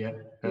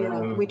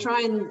 We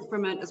try and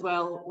ferment as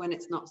well when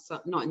it's not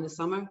in the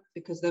summer,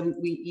 because then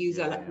we use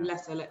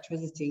less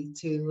electricity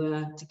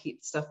to keep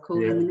the stuff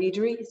cool in the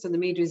meadery. So the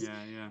meadery is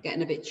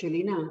getting a bit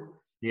chilly now.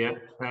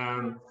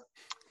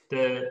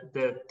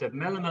 the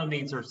melomel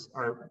meads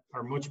are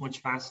much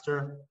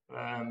faster.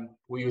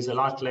 We use a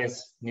lot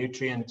less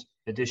nutrient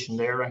addition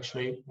there,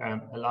 actually,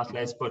 a lot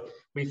less. But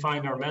we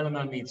find our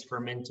melomel meads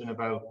ferment in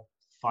about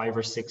 5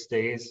 or 6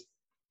 days.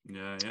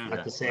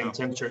 At the same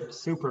temperature,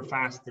 super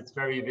fast. It's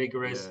very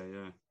vigorous.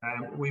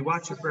 We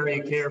watch it very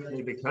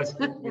carefully because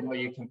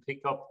you can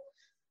pick up,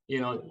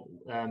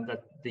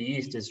 that the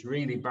yeast is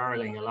really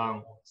barreling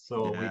along.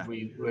 So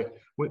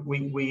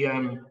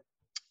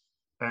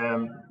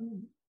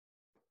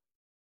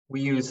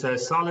we use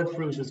solid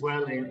fruit as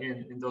well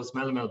in those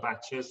melomel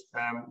batches.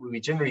 We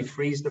generally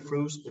freeze the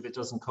fruit if it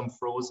doesn't come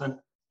frozen.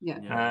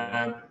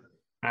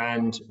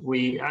 And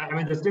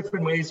there's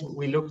different ways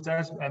we looked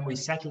at, and we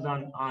settled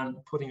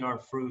on putting our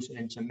fruit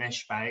into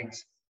mesh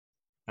bags.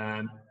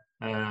 And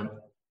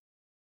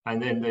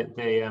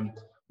then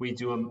we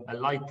do a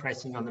light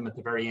pressing on them at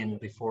the very end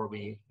before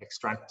we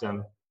extract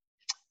them.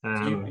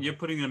 So you're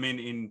putting them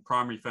in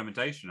primary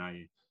fermentation, are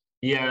you?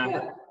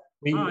 Yeah.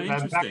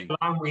 Interesting. Back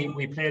along,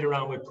 we played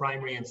around with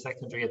primary and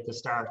secondary at the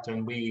start,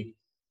 and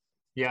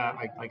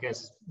I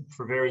guess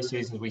for various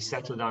reasons we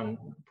settled on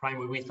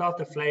primary. We thought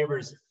the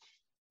flavors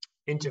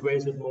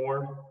integrated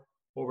more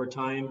over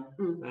time,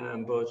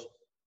 but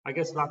I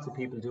guess lots of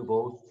people do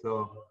both.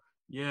 So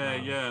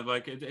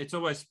like it's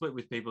always split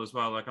with people as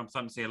well. Like I'm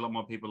starting to see a lot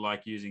more people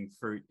like using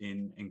fruit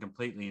in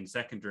completely in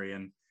secondary,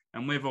 and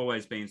we've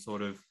always been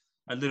sort of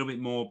a little bit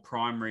more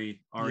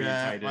primary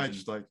orientated.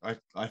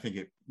 I think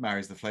it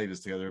marries the flavors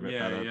together a bit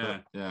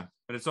better.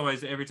 But it's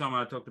always, every time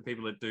I talk to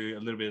people that do a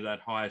little bit of that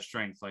higher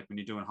strength, like when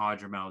you're doing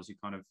hydromels,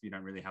 you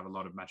don't really have a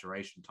lot of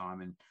maturation time,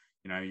 and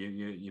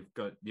you've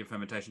got your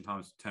fermentation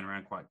times turn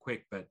around quite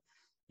quick. But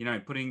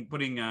putting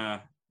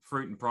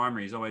fruit in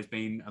primary has always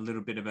been a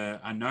little bit of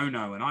a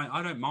no-no, and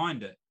I don't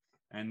mind it.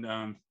 And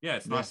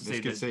it's nice to see.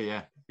 Good to see,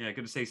 good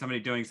to see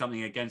somebody doing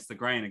something against the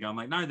grain and going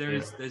like, no,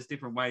 there's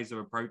different ways of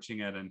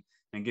approaching it, and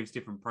gives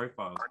different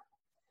profiles.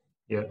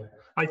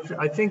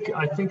 I think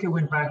it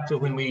went back to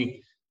when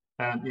we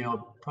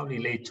probably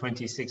late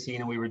 2016,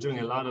 and we were doing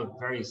a lot of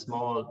very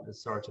small,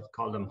 sort of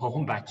call them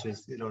home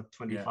batches,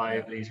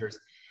 25 liters.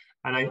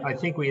 And I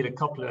think we had a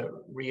couple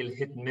of real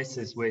hit and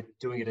misses with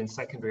doing it in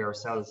secondary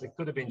ourselves. It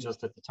could have been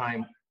just at the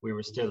time we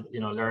were still,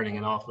 learning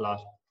an awful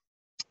lot.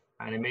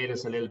 And it made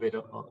us a little bit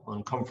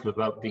uncomfortable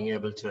about being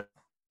able to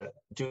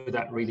do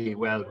that really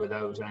well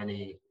without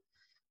any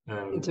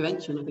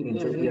intervention. I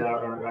think.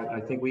 I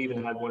think we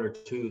even had one or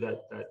two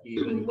that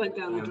even went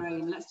down the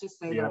drain. Let's just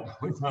say that.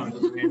 Went down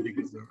the drain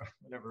because of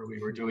whatever we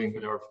were doing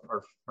with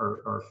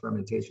our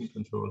fermentation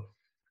control.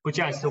 But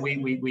so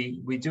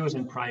we do it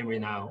in primary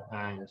now,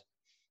 and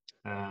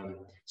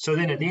so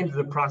then at the end of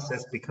the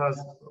process,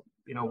 because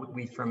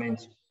we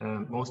ferment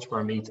most of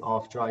our meats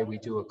off dry, we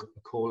do a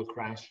cold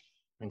crash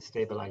and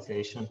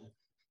stabilization.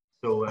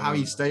 So how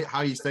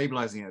are you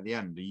stabilizing it at the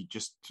end? Are you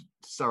just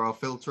sterile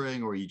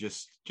filtering, or are you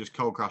just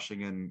cold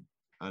crushing and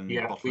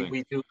bottling?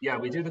 we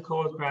do the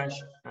cold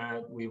crash.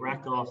 We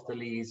rack off the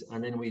lees,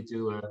 and then we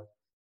do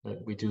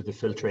the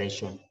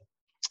filtration,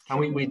 and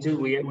we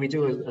do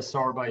a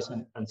sorbite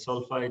and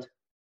sulfide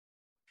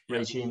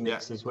regime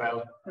mix as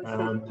well.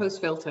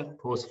 Post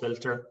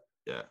filter.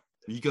 Yeah,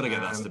 you got to get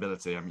that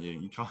stability. I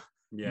mean, you can't.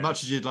 As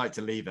much as you'd like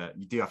to leave it,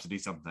 you do have to do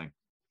something.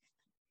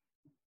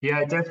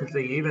 Yeah,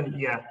 definitely. Even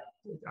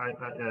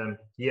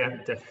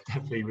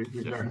definitely. We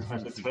learned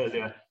that as well.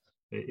 Yeah,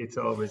 it's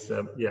always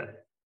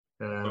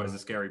always a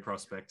scary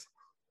prospect.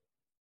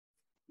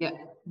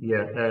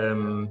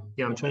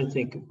 I'm trying to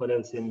think what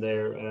else in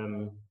there.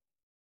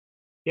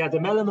 The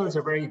melomels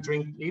are very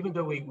even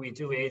though we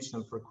do age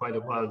them for quite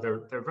a while,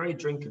 they're very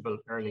drinkable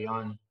early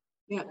on.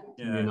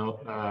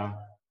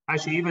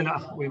 Actually, even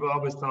we've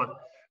always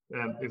thought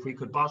if we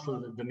could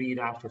bottle the mead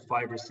after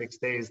 5 or 6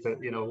 days, that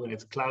when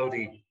it's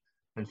cloudy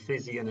and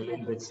fizzy and a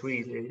little bit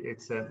sweet,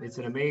 it's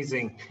an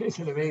amazing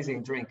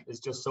drink. It's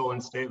just so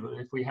unstable.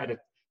 If we had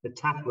a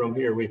tap room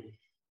here,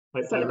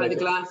 so by the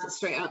glass, it's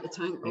straight out the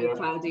tank, all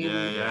cloudy.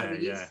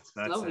 It's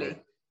lovely.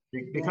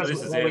 Because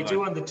what we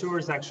do on the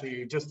tours,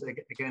 actually, just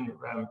again,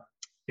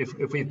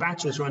 if we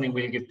batches running,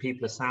 we'll give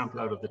people a sample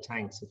out of the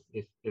tanks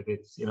if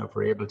it's if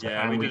we're able to.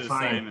 And we do the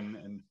same,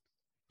 and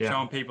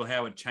showing people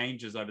how it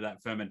changes over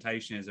that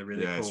fermentation is a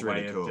really cool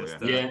way of just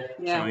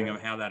showing them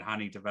how that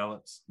honey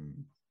develops.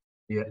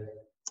 Yeah,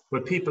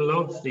 but people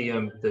love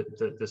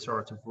the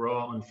sort of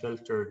raw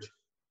unfiltered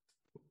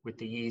with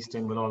the yeast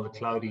and with all the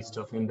cloudy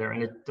stuff in there,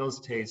 and it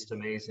does taste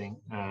amazing.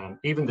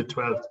 Even the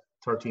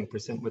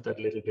 12-13% with that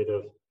little bit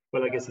of,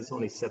 well, I guess it's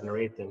only 7 or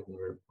 8 then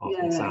we're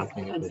often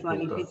sampling it. And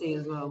slightly fizzy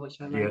as well,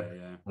 which I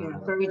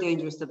like. Very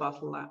dangerous to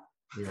bottle that.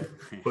 Yeah,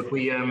 but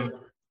we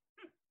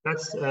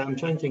that's I'm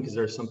trying to think, is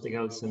there something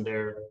else in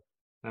there?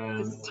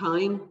 Just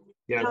time.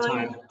 Yeah,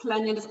 time.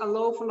 Cleanliness, an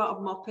awful lot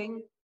of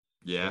mopping.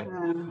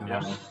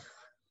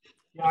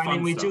 I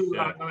mean, we do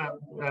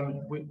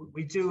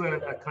we do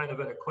a kind of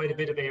quite a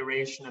bit of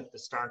aeration at the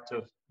start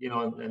of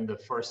in the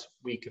first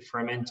week of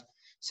ferment.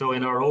 So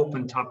in our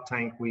open top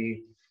tank,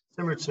 we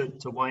similar to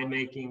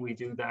winemaking, we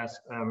do that.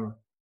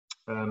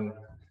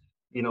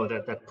 you know,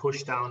 that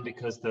push down,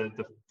 because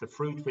the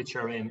fruit which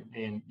are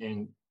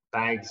in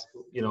bags,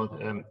 you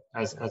know,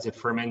 as it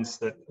ferments,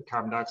 the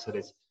carbon dioxide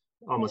is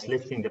almost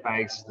lifting the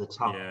bags to the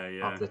top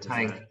of the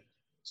tank.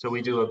 So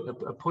we do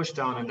a push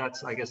down, and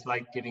that's, I guess,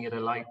 like giving it a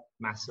light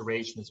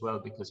maceration as well,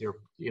 because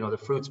the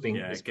fruit's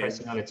is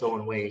pressing on its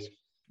own weight.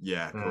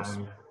 Yeah, of course.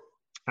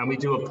 And we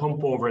do a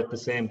pump over at the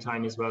same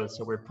time as well.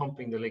 So we're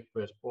pumping the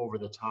liquid over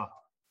the top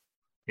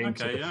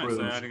into the fruit.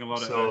 So adding a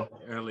lot of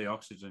early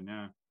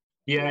oxygen,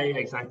 Yeah,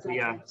 exactly.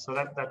 Yeah. So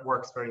that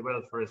works very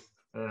well for us.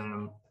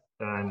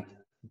 And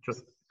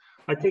just,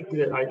 I think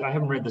that I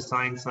haven't read the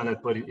science on it,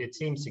 but it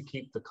seems to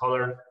keep the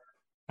color,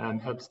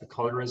 helps the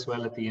color as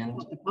well at the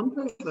end.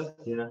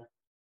 Yeah.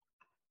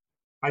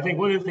 I think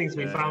one of the things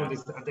we found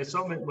is that there's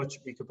so much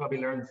we could probably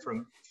learn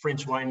from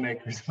French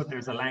winemakers, but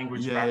there's a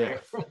language barrier.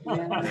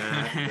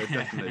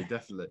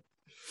 Definitely.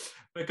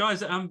 But guys,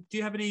 do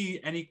you have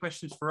any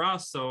questions for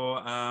us,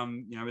 or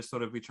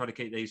we try to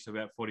keep these to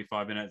about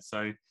 45 minutes,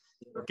 so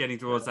getting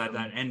towards that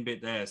end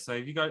bit there. So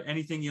have you got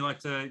anything you like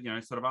to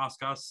sort of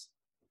ask us?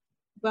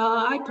 Well,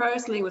 I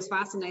personally was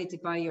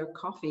fascinated by your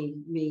coffee,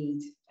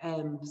 Mead.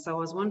 So I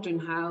was wondering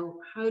how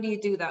do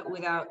you do that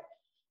without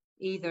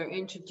either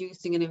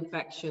introducing an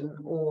infection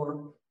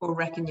or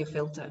wrecking your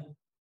filter?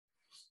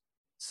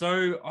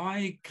 So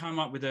I come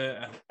up with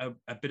a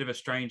bit of a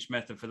strange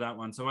method for that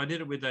one. So I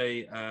did it with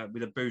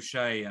a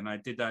boucher, and I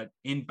did that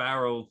in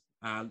barrel,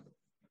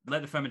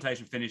 let the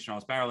fermentation finish, and I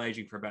was barrel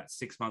aging for about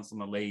 6 months on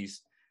the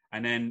lees.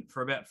 And then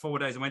for about 4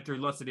 days, I went through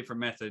lots of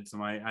different methods.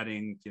 Am I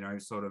adding,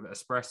 sort of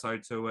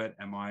espresso to it?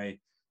 Am I,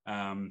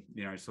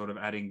 sort of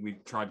adding,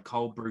 we've tried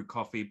cold brew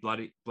coffee,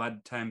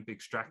 blood temp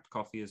extract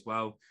coffee as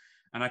well.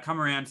 And I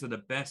come around to the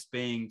best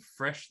being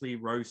freshly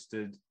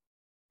roasted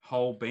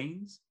whole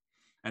beans.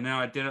 And then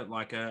I did it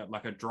like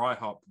a dry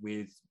hop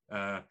with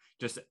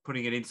just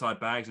putting it inside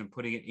bags and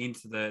putting it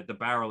into the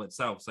barrel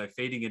itself. So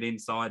feeding it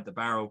inside the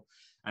barrel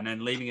and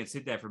then leaving it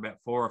sit there for about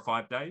 4 or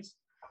 5 days.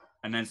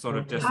 And then sort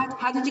of just...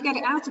 How did you get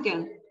it out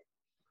again?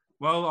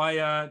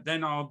 Well,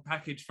 then I'll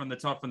package from the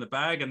top from the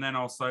bag, and then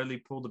I'll slowly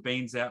pull the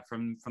beans out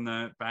from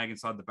the bag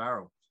inside the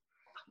barrel.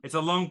 It's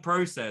a long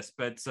process,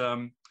 but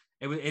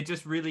it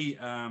just really...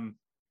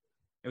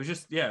 it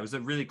was a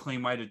really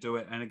clean way to do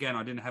it. And again,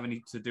 I didn't have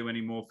to do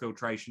any more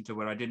filtration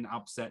to it. I didn't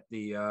upset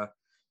the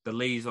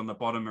lees on the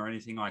bottom or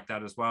anything like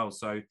that as well.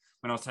 So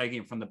when I was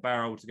taking it from the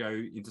barrel to go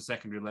into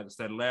secondary, let it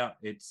settle out,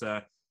 it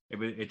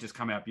just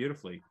come out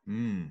beautifully.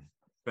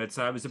 But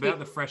it was about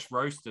the fresh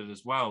roasted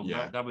as well.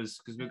 Yeah. That was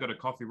because we've got a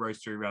coffee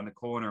roastery around the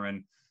corner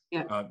and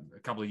a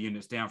couple of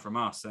units down from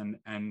us. And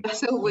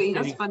that's so weird.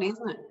 That's funny,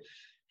 isn't it?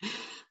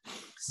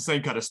 It's the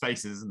same kind of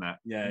spaces, isn't it?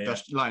 Yeah.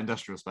 Light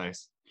industrial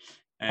space.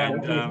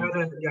 And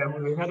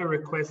we had a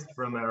request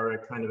from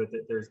our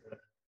there's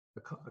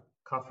a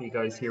coffee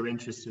guys here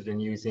interested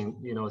in using,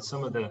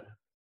 some of the,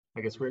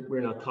 I guess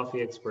we're not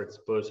coffee experts,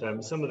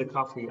 but some of the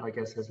coffee, I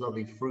guess, has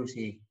lovely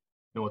fruity,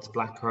 it's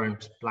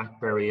blackcurrant,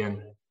 blackberry,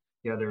 and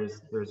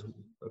there's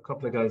a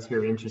couple of guys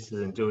here interested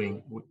in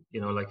doing,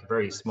 like a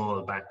very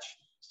small batch.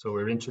 So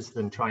we're interested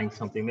in trying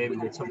something, maybe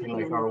with something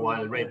like our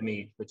wild red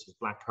mead, which is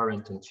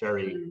blackcurrant and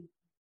cherry.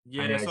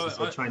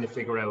 So trying to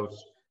figure out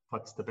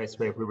what's the best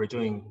way. If we were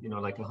doing,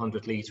 like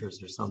 100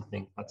 liters or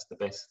something, what's the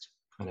best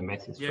kind of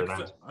method for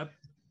that?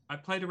 I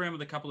played around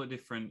with a couple of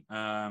different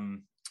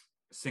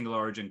single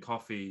origin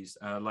coffees.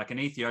 Like an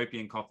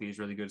Ethiopian coffee is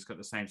really good. It's got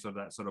the same sort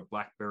of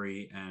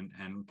blackberry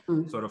and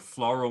sort of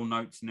floral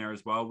notes in there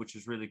as well, which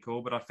is really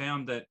cool. But I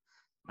found that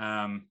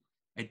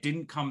it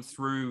didn't come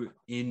through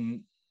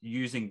in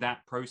using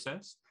that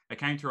process. It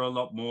came through a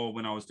lot more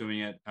when I was doing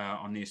it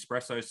on the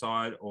espresso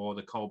side or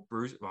the cold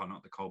brew. Well,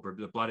 not the cold brew,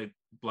 but the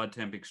blood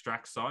temp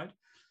extract side.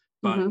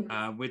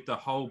 But with the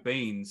whole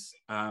beans,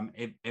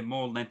 it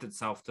more lent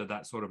itself to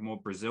that sort of more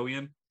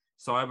Brazilian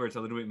side, where it's a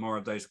little bit more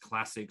of those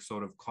classic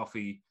sort of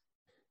coffee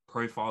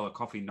profile or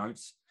coffee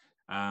notes.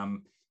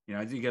 You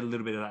get a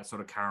little bit of that sort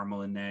of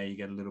caramel in there. You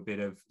get a little bit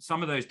of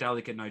some of those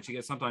delicate notes.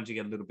 Sometimes you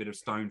get a little bit of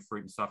stone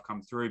fruit and stuff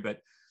come through. But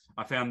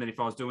I found that if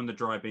I was doing the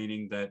dry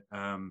beaning, that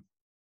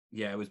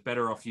it was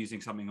better off using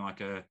something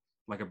like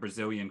a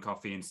Brazilian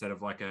coffee instead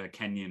of like a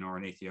Kenyan or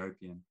an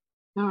Ethiopian.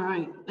 All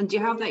right. And do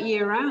you have that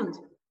year round?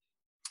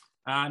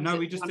 No,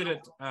 we just did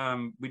it.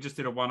 We just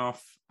did a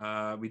one-off.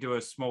 We do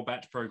a small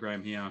batch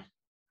program here.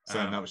 So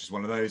that was just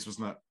one of those,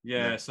 wasn't it?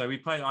 Yeah. So we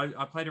played.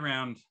 I played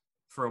around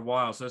for a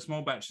while. So a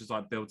small batch is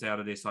like built out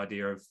of this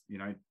idea of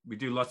we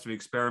do lots of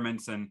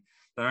experiments, and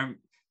they don't.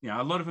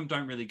 A lot of them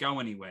don't really go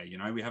anywhere.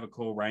 We have a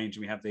core range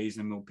and we have these,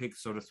 and we'll pick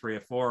sort of 3 or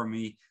 4. And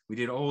we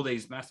did all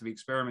these massive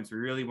experiments. We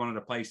really wanted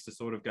a place to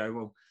sort of go,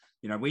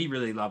 well, we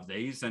really love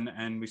these,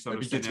 and we sort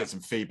of it'd be good to get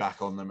some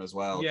feedback on them as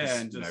well. Yeah,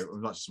 and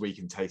not just we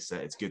can taste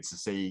it. It's good to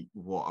see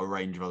what a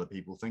range of other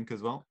people think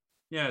as well.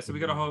 Yeah, so we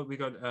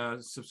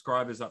got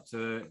subscribers up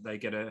to, they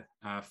get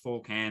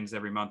 4 cans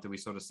every month that we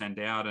sort of send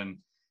out, and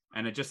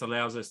it just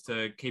allows us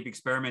to keep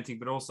experimenting,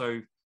 but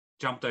also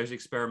jump those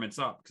experiments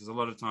up, because a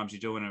lot of times you're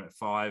doing it at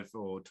 5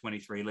 or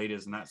 23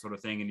 liters and that sort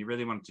of thing, and you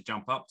really want to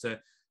jump up to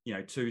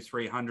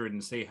 200-300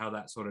 and see how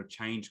that sort of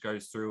change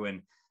goes through,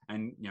 and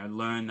and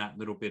learn that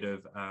little bit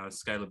of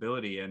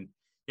scalability. And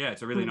yeah,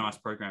 it's a really nice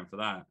program for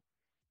that.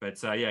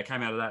 But it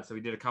came out of that. So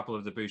we did a couple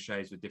of the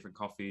bouchées with different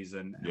coffees,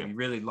 and we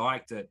really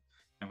liked it.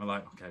 And we're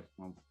like, okay,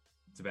 well,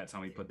 it's about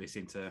time we put this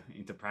into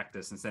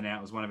practice. And so now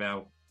it was one of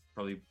our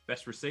probably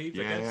best received.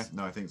 I guess.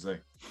 No, I think so.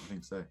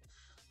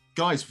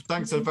 Guys,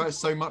 thanks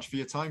so much for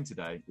your time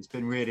today. It's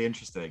been really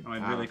interesting. I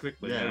went really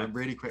quickly. It went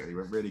really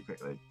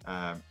quickly.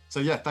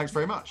 Thanks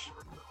very much.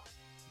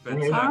 But,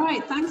 all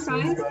right, thanks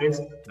guys.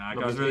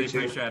 Guys, really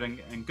appreciate it,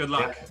 and good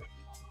luck.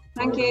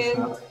 Thank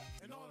you.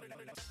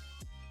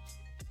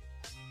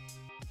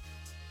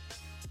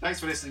 Thanks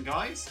for listening,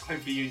 guys.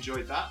 Hopefully you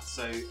enjoyed that.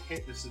 So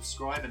hit the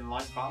subscribe and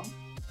like button,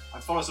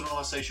 and follow us on all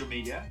our social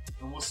media,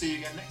 and we'll see you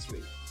again next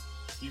week.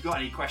 If you've got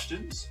any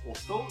questions or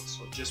thoughts,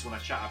 or just want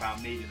to chat about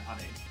mead and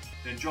honey,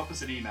 then drop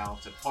us an email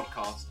to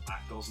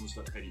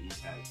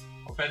podcast@gosnells.co.uk.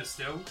 Or better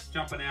still,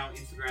 jump on our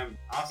Instagram,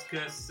 ask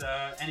us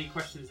any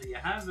questions that you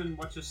have, and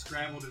watch us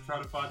scramble to try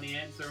to find the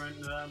answer and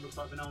look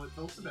like we know what it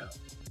talks about.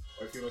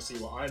 Or if you want to see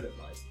what I look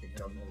like, you can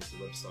head on over to the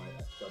website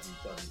at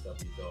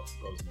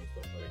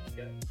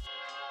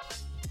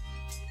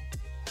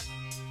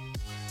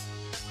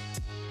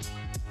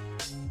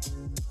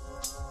www.gosnells.co.uk.